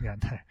 yeah,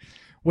 no.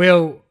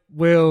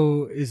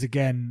 Will is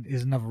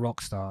another rock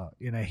star.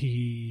 You know,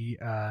 he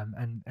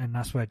and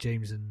that's where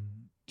James is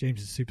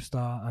a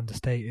superstar,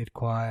 understated,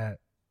 quiet,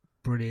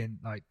 brilliant,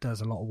 like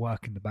does a lot of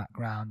work in the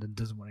background and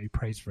doesn't want any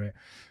praise for it.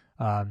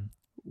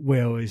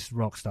 Will is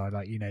rock star,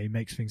 like, you know, he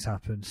makes things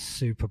happen,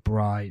 super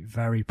bright,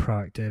 very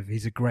proactive.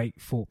 He's a great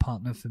thought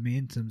partner for me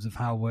in terms of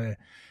how we're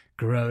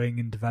growing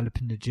and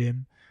developing the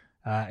gym.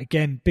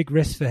 Again, big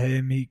risk for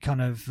him. He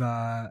kind of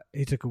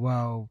he took a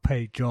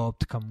well-paid job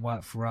to come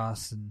work for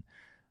us, and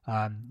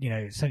you know,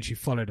 essentially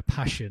followed a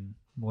passion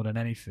more than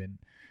anything,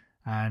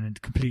 and a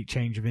complete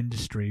change of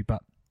industry.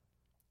 But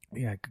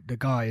yeah, the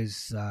guy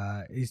is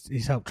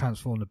he's helped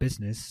transform the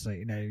business. So,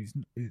 you know,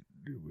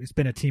 it's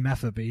been a team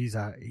effort, but he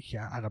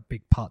had a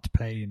big part to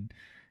play in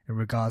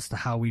regards to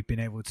how we've been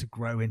able to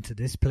grow into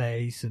this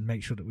place and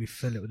make sure that we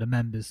fill it with the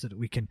members, so that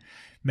we can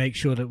make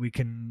sure that we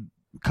can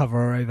cover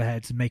our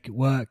overheads and make it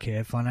work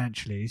here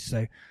financially.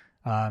 So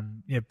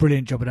yeah,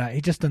 brilliant job of that. He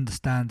just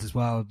understands as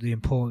well the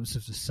importance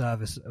of the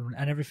service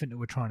and everything that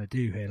we're trying to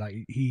do here.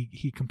 Like,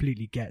 he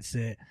completely gets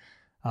it.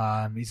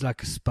 He's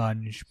like a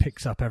sponge,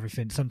 picks up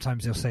everything.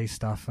 Sometimes he'll say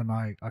stuff and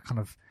I kind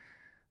of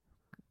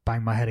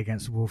bang my head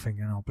against the wall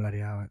thinking, oh bloody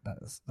hell,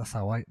 that's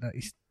how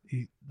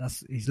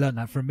he's learned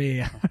that from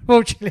me,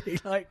 unfortunately.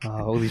 Like,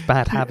 all these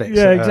bad habits,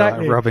 yeah,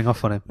 exactly, rubbing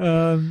off on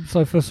him. So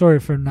I feel sorry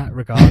for him in that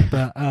regard,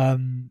 but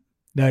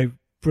no,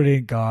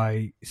 brilliant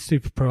guy,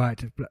 super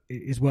proactive.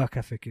 His work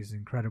ethic is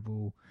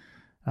incredible,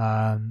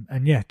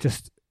 and yeah,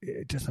 just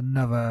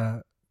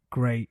another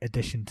great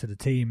addition to the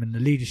team and the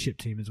leadership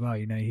team as well.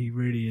 You know, he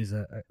really is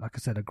like I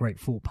said, a great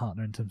thought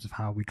partner in terms of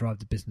how we drive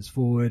the business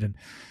forward, and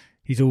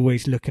he's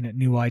always looking at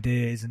new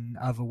ideas and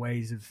other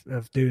ways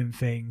of doing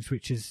things,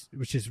 which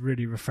is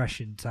really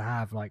refreshing to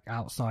have, like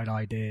outside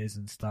ideas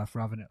and stuff,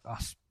 rather than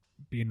us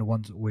being the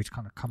ones that always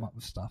kind of come up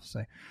with stuff.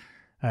 So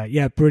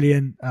yeah,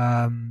 brilliant.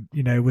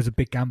 You know, it was a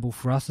big gamble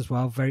for us as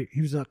well.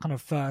 He was a kind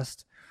of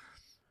first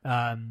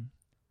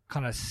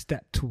kind of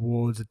step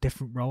towards a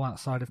different role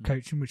outside of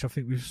coaching, which I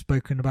think we've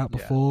spoken about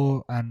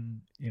before. Yeah.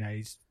 And, you know,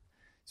 it's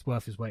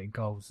worth his weight in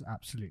goals.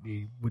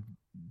 Absolutely,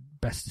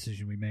 best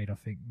decision we made. I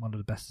think one of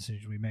the best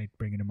decisions we made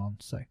bringing him on.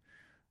 So,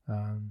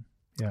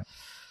 yeah.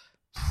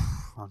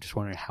 I'm just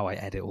wondering how I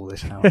edit all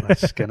this out.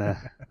 That's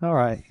gonna. All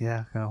right,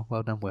 yeah.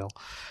 Well done, Will.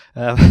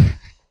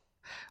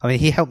 I mean,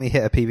 he helped me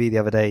hit a PB the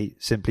other day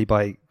simply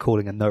by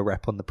calling a no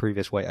rep on the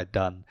previous weight I'd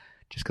done,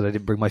 just because I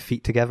didn't bring my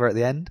feet together at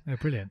the end. Oh,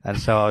 brilliant. And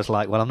so I was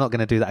like, well, I'm not going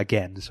to do that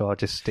again, so I'll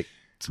just stick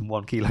some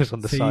 1 kilos on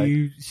the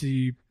side. So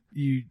you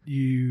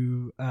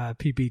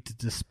PB'd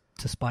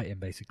to spite him,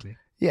 basically.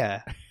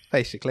 Yeah,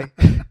 basically.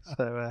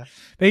 So,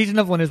 but he's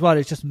another one as well.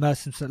 It's just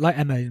immerse himself, like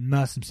Emma,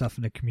 immerse himself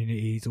in the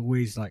community. He's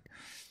always like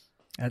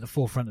at the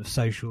forefront of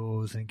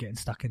socials and getting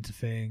stuck into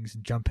things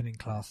and jumping in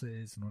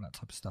classes and all that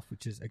type of stuff,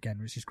 which is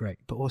great.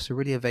 But also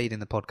really evading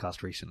the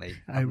podcast recently.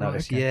 Oh, right,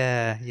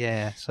 okay.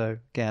 Yeah. So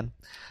again,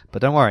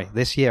 but don't worry,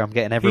 this year I'm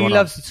getting everyone. He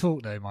loves to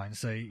talk though, mine.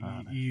 So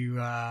you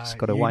just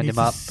got to wind him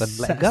up and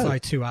let him go. Set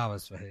aside 2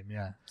 hours for him,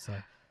 yeah.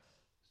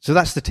 So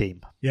that's the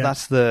team. Yeah.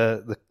 That's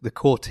the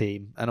core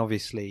team, and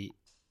obviously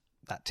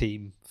that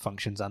team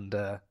functions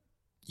under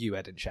you,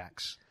 Ed and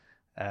Shax.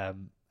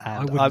 And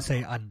I wouldn't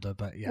say under,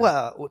 but yeah.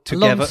 Well,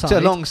 together,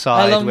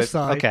 alongside. With,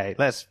 okay,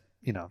 let's,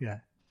 yeah.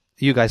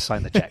 You guys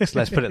sign the checks.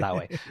 Let's put it that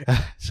way.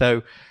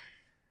 So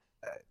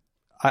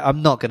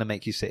I'm not going to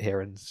make you sit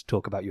here and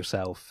talk about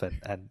yourself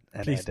and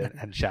Ed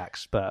and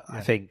Shax, but yeah.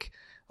 I think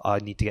I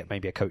need to get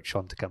maybe a coach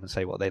on to come and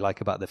say what they like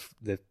about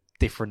the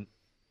different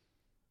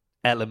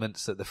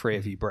elements that the three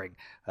of you bring.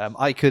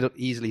 I could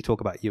easily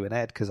talk about you and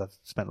Ed because I've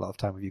spent a lot of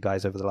time with you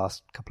guys over the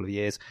last couple of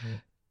years. Yeah.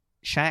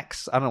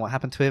 Shax, I don't know what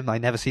happened to him. I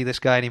never see this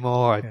guy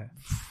anymore.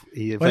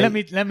 Yeah. Well, let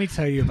me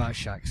tell you about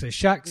Shax. So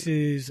Shax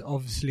is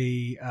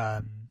obviously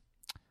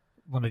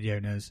one of the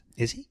owners.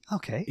 Is he?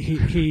 Okay.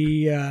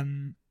 He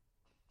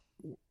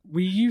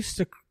we used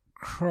to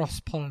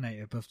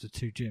cross-pollinate above the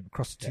two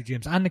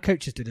gyms, and the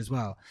coaches did as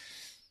well.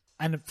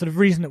 And for the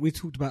reason that we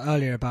talked about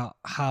earlier about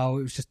how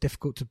it was just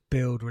difficult to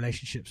build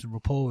relationships and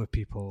rapport with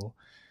people,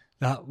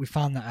 that we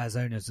found that as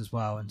owners as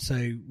well. And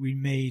so we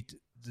made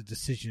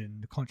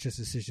the conscious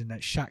decision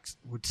that Shax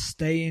would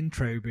stay in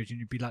Trowbridge and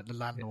you'd be like the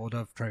landlord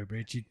of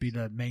Trowbridge. You'd be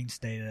the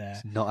mainstay there.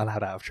 It's not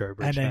allowed out of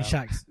Trowbridge. And then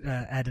Shax,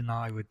 Ed and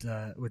I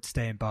would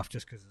stay in Bath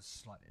just because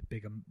it's slightly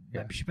bigger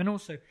membership. And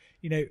also,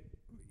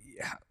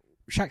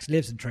 Shax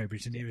lives in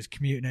Trowbridge and he was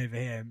commuting over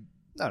here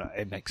No,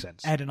 it makes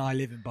sense. Ed and I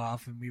live in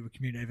Bath, and we were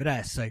commuting over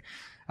there. So,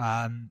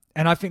 and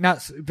I think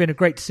that's been a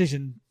great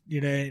decision.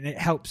 You know, and it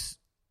helps.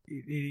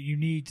 You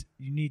need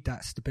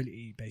that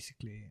stability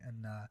basically,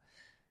 and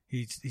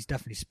he's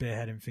definitely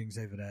spearheading things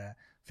over there.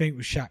 I think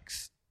with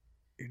Shax,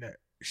 you know,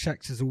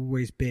 Shax has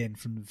always been,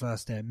 from the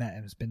first day I met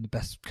him, has been the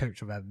best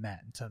coach I've ever met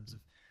in terms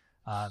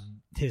of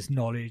his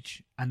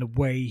knowledge and the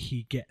way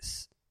he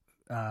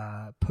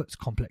puts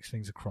complex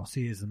things across.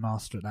 He is the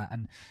master at that,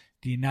 and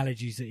the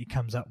analogies that he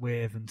comes up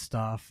with and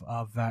stuff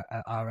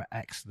are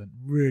excellent.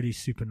 Really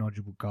super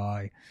knowledgeable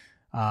guy.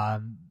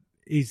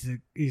 He's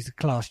a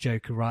class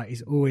joker, right?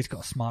 He's always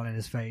got a smile on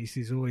his face.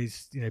 He's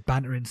always, you know,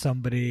 bantering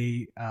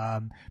somebody,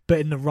 but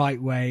in the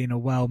right way, in a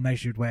well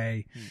measured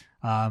way.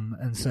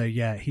 And so,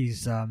 yeah,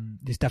 he's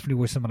definitely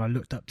always someone I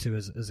looked up to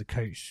as a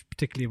coach,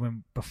 particularly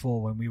when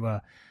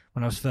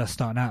I was first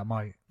starting out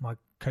my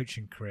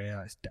coaching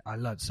career. I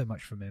learned so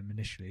much from him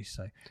initially.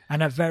 So,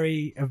 and a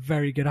very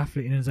good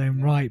athlete in his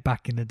own right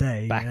back in the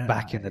day.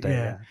 Back in the day,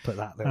 yeah. Put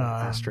that little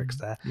asterisk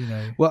there. You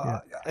know,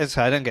 well,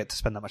 I don't get to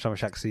spend that much time with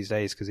Shax these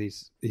days because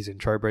he's in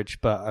Trowbridge.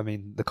 But I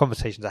mean, the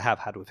conversations I have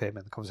had with him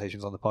and the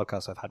conversations on the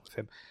podcast I've had with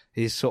him,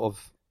 his sort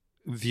of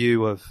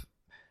view of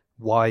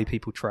why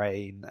people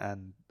train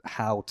and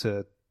how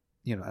to,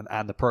 you know,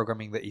 and the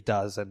programming that he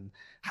does and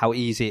how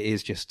easy it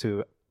is just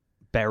to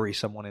bury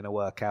someone in a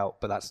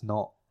workout, but that's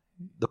not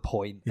the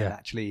point. And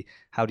actually,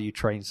 how do you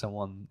train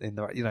someone in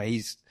the, you know,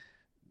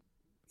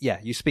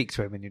 you speak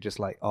to him and you're just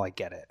like, oh, I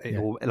get it.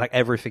 Like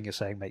everything you're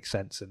saying makes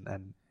sense,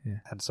 and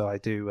so I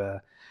do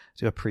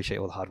appreciate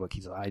all the hard work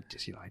he's done. I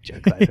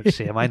joke that I don't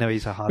see him. I know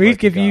he's a hard. He'd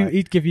give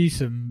you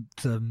some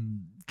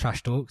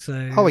trash talk.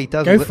 So he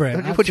does. Go for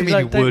it. What do you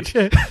mean he would?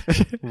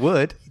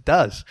 Would he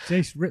does?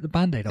 Just rip the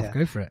Band-Aid off.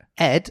 Go for it.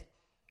 Ed.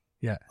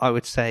 Yeah, I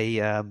would say.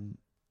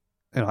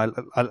 You know,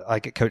 I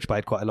get coached by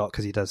Ed quite a lot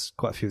because he does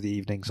quite a few of the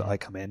evenings that I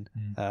come in.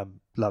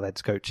 Love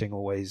Ed's coaching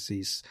always.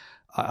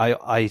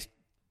 I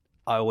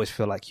always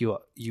feel like you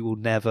will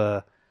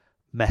never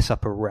mess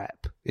up a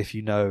rep if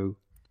you know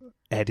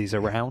Ed is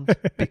around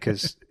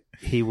because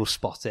he will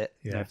spot it.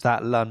 You know, if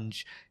that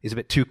lunge is a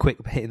bit too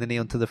quick hitting the knee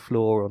onto the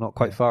floor or not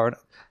quite far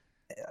enough,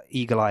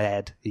 eagle eye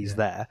Ed, he's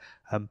there.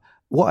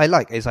 What I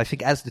like is I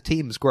think as the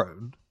team's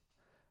grown,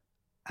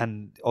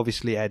 and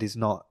obviously Ed is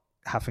not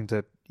having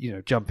to, you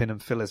know, jump in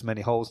and fill as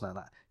many holes now,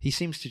 that he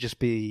seems to just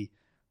be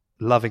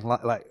loving,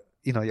 like,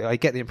 you know, I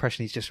get the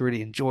impression he's just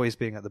really enjoys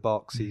being at the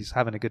box. He's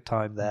having a good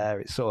time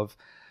there. It's sort of,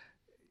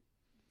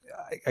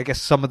 I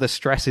guess some of the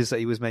stresses that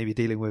he was maybe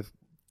dealing with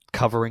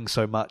covering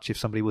so much if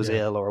somebody was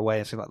ill or away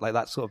and something like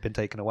that's sort of been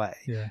taken away.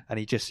 And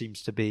he just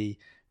seems to be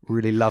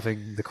really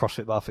loving the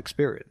CrossFit Bath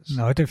experience.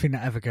 No, I don't think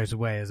that ever goes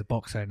away as a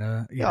box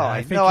owner.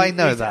 I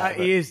know that.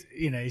 He is,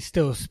 you know, he's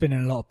still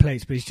spinning a lot of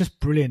plates, but he's just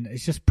brilliant.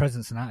 It's just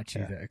presence and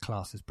attitude at a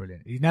class is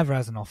brilliant. He never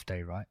has an off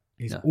day, right?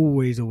 He's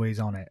always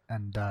on it,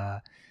 and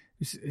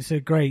it's a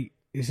great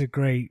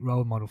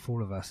role model for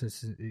all of us.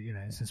 It's, you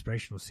know, it's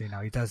inspirational to see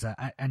how he does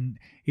that, and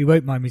he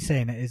won't mind me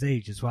saying at his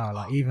age as well.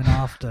 Like even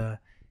after,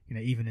 you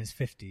know, even in his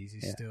 50s,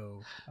 he's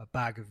still a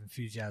bag of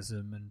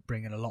enthusiasm and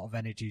bringing a lot of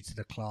energy to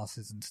the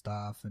classes and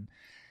stuff. And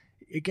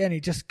again,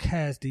 he just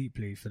cares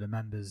deeply for the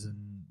members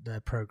and their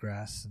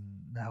progress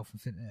and their health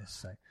and fitness.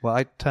 So, well,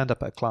 I turned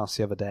up at a class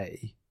the other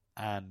day,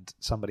 and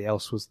somebody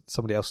else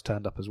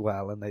turned up as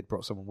well, and they'd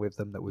brought someone with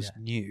them that was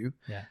new,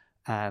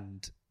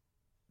 and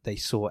they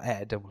saw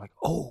Ed and were like,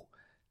 "Oh,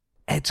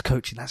 Ed's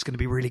coaching. That's going to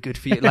be really good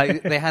for you."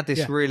 Like they had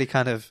this really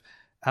kind of.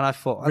 And I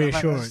thought,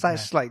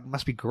 that's like,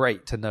 must be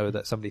great to know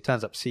that somebody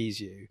turns up, sees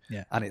you,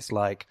 and it's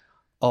like,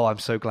 oh, I'm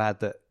so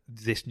glad that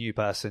this new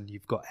person,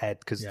 you've got Ed,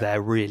 because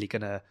they're really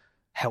going to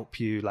help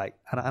you. Like,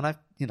 and I,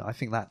 you know, I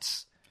think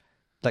that's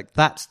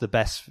the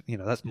best, you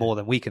know, that's more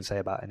than we can say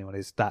about anyone,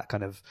 is that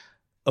kind of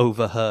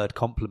overheard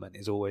compliment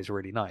is always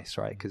really nice,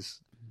 right?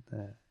 Because,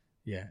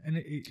 and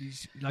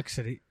he's, like I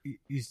said, he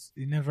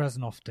never has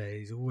an off day.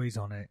 He's always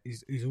on it.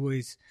 He's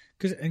always,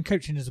 and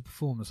coaching as a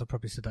performance, I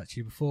probably said that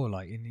to you before,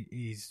 like, and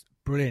he's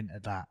brilliant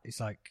at that. It's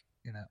like,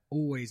 you know,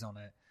 always on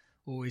it,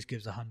 always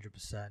gives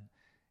 100%.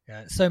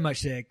 Yeah, so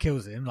much that it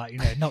kills him. Like, you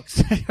know, knocks.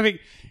 I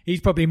think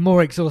he's probably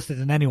more exhausted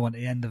than anyone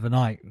at the end of the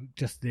night.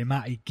 Just the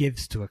amount he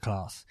gives to a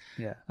class.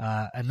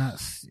 And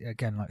that's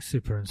again like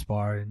super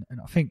inspiring.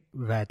 And I think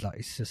with Ed, like,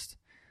 it's just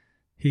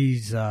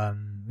he's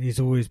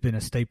always been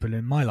a staple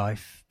in my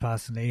life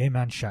personally. Him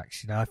and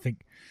Shax. You know, I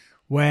think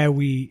where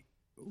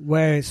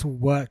it's all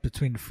worked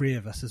between the three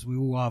of us, as we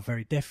all are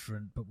very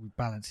different, but we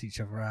balance each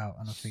other out.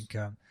 And I think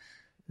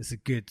it's a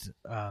good,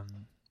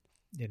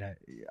 you know,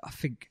 I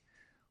think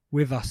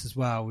with us as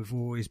well, we've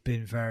always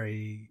been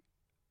very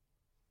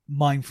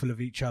mindful of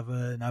each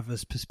other and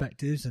others'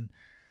 perspectives. And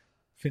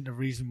I think the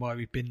reason why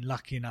we've been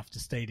lucky enough to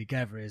stay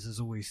together is, as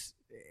always,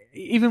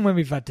 even when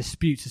we've had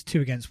disputes, it's 2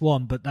 against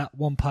 1, but that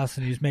one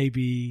person who's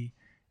maybe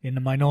in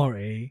the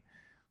minority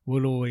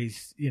will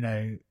always, you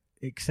know,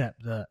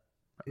 accept that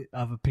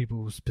other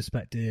people's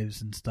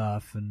perspectives and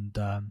stuff.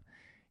 And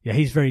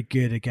he's very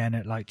good again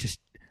at, like, just,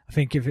 I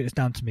think if it was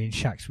down to me and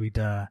Shax,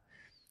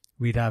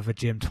 we'd have a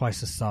gym twice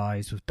the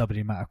size with double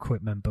the amount of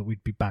equipment, but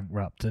we'd be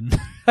bankrupt. And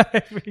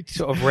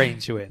sort of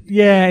reins you in.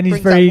 Yeah, and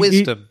he's Brings very that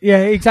wisdom.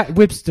 yeah, exactly.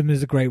 Wisdom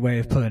is a great way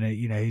of putting it.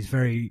 You know,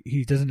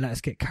 he doesn't let us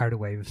get carried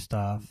away with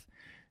stuff.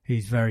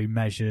 He's very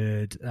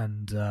measured,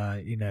 and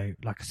you know,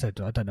 like I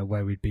said, I don't know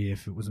where we'd be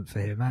if it wasn't for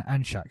him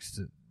and Shaq's.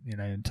 You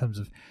know, in terms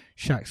of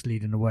Shaq's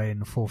leading the way in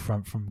the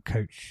forefront from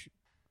coach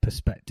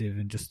perspective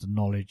and just the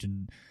knowledge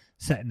and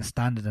setting the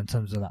standard in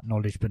terms of that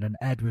knowledge, but then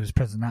Ed with his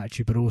present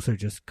attitude, but also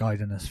just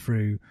guiding us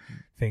through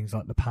things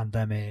like the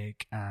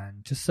pandemic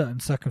and just certain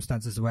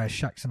circumstances where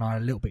Shaq's and I are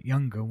a little bit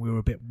younger and we were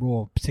a bit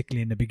raw,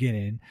 particularly in the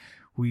beginning.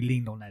 We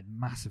leaned on Ed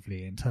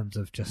massively in terms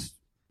of just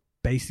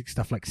basic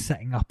stuff like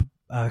setting up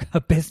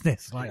a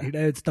business, like, you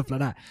know, and stuff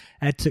like that.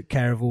 Ed took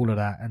care of all of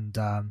that,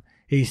 and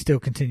he still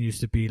continues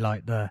to be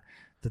like the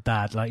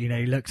dad, like, you know,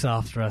 he looks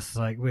after us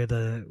like we're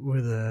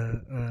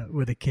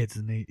the kids,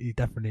 and he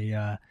definitely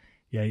I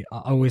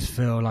always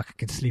feel like I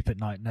can sleep at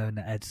night knowing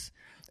that Ed's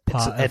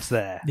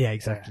there. Yeah,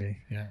 exactly.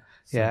 Yeah.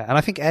 So. Yeah, and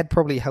I think Ed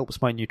probably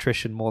helps my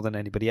nutrition more than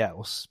anybody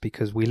else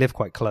because we live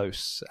quite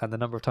close, and the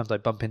number of times I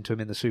bump into him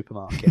in the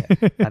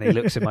supermarket and he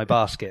looks in my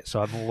basket,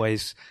 so I'm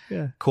always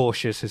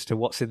cautious as to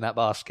what's in that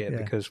basket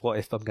because what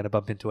if I'm going to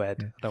bump into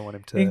Ed? I don't want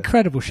him to...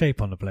 Incredible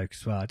shape on the bloke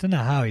as well. I don't know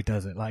how he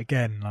does it. Like,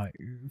 again, like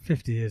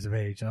 50 years of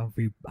age, I'll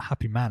be a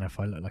happy man if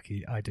I look like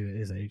I do at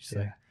his age,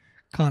 so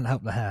can't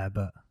help the hair,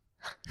 but...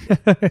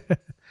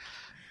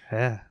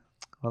 Yeah.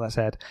 Well, that's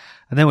Ed.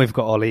 And then we've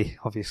got Ollie,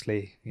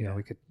 obviously. You know,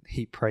 we could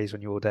heap praise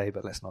on you all day,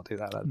 but let's not do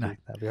that. That'd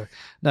be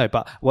no,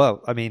 but,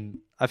 well, I mean,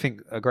 I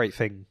think a great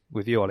thing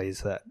with you, Ollie,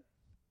 is that,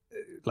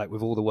 like,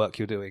 with all the work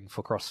you're doing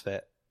for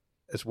CrossFit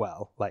as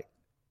well, like,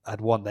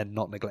 then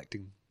not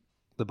neglecting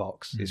the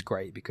box is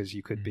great because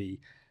you could be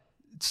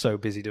so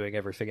busy doing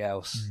everything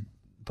else,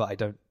 but I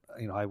don't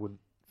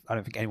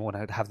think anyone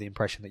would have the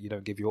impression that you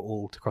don't give your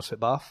all to CrossFit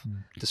Bath,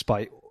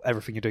 despite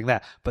everything you're doing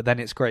there. But then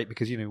it's great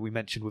because, you know, we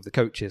mentioned with the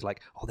coaches,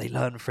 like, they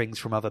learn things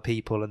from other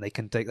people and they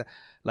can take that.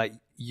 Like,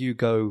 you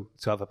go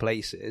to other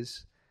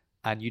places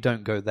and you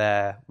don't go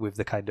there with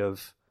the kind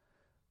of,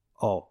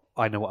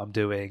 I know what I'm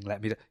doing.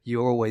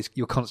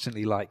 You're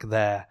constantly like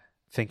there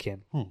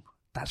thinking,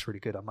 that's really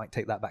good. I might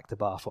take that back to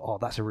Bath, or,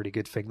 that's a really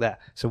good thing there.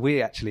 So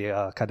we actually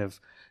are kind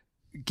of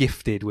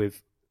gifted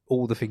with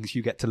all the things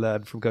you get to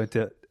learn from going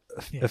to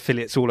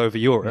affiliates all over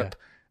Europe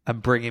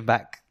and bringing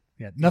back.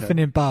 Yeah, nothing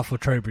in Bath or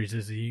Trowbridge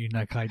is a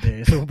unique idea.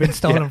 It's all been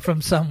stolen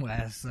from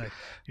somewhere. So,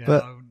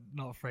 but, I'm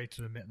not afraid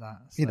to admit that.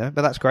 So. You know,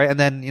 but that's great. And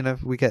then, you know,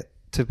 we get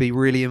to be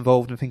really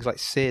involved in things like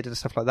SID and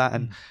stuff like that.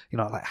 And, you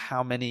know, like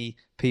how many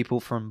people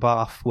from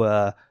Bath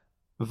were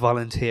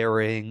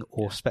volunteering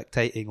or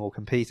spectating or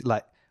competing,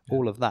 like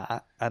all of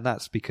that. And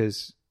that's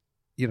because,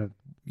 you know,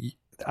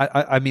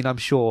 I mean, I'm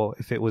sure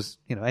if it was,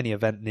 you know, any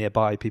event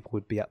nearby, people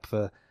would be up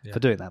for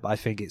doing that. But I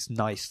think it's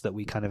nice that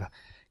we kind of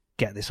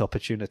get this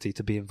opportunity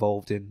to be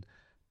involved in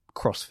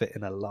CrossFit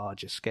in a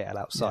larger scale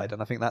outside.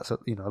 And I think that's,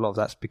 you know, a lot of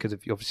that's because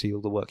of obviously all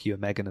the work you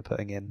and Megan are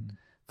putting in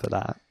for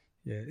that.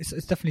 Yeah, it's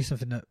definitely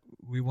something that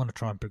we want to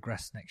try and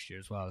progress next year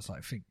as well. It's like,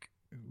 I think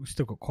we've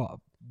still got quite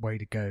a way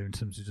to go in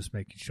terms of just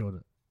making sure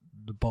that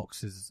the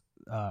box is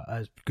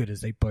as good as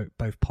they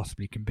both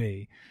possibly can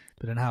be.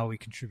 But then how are we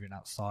contributing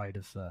outside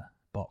of the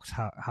box,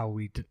 how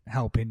we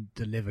help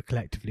deliver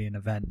collectively an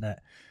event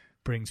that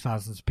brings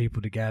thousands of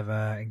people together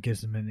and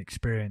gives them an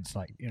experience.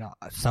 Like, you know,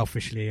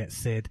 selfishly at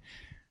SID,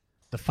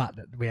 the fact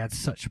that we had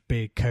such a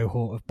big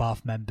cohort of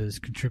Bath members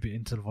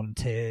contributing to the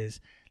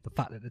volunteers, the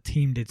fact that the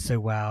team did so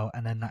well,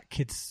 and then that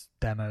kids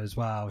demo as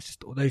well. It's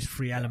just all those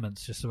three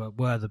elements just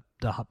were the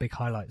big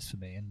highlights for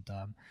me. And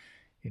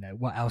you know,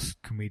 what else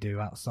can we do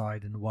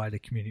outside in the wider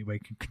community where we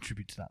can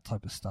contribute to that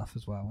type of stuff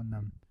as well? And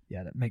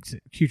that makes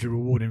it hugely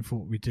rewarding for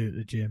what we do at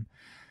the gym.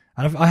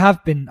 And I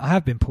have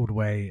been pulled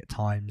away at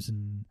times,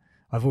 and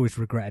I've always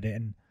regretted it.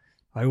 And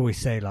I always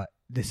say, like,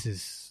 this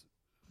is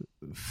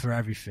for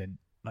everything.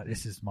 Like,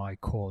 this is my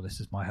core, this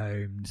is my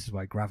home, this is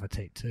where I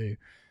gravitate to.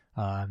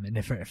 And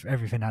if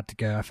everything had to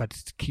go, if I had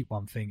to keep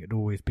one thing, it'd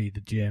always be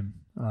the gym.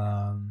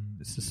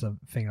 It's just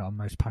something that I'm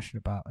most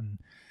passionate about. And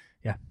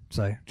yeah,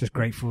 so just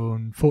grateful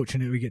and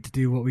fortunate we get to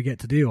do what we get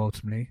to do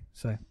ultimately.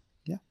 So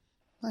yeah,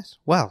 nice.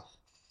 Well,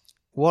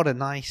 what a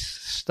nice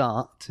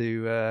start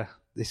to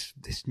this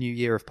new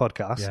year of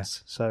podcasts. Yeah.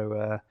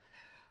 So,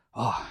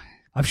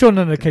 I'm sure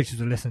none of the coaches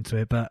will listen to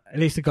it, but at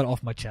least I got it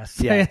off my chest.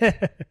 Yeah,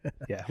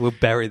 yeah. We'll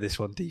bury this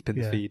one deep in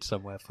the feed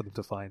somewhere for them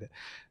to find it.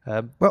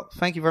 Well,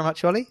 thank you very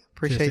much, Ollie.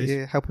 Appreciate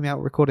you helping me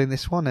out recording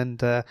this one,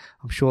 and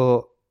I'm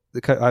sure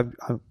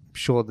I'm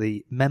sure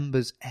the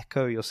members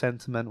echo your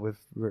sentiment with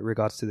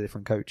regards to the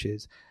different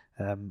coaches,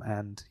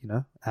 and you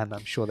know, and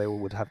I'm sure they all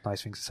would have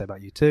nice things to say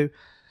about you too.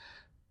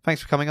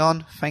 Thanks for coming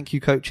on. Thank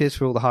you, coaches,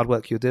 for all the hard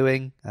work you're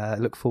doing.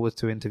 Look forward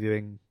to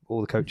interviewing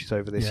all the coaches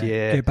over this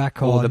year. Get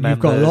back on. You've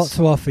got a lot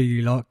to offer,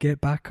 you lot.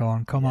 Get back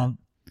on. Come on.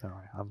 All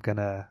right. I'm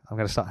gonna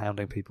start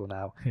hounding people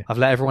now. Yeah. I've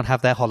let everyone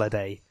have their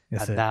holiday,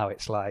 and now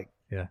it's like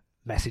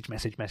message.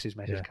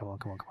 Come on.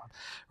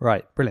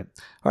 Right, brilliant.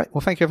 All right.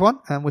 Well, thank you, everyone,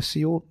 and we'll see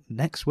you all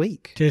next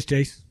week. Cheers,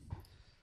 Jace.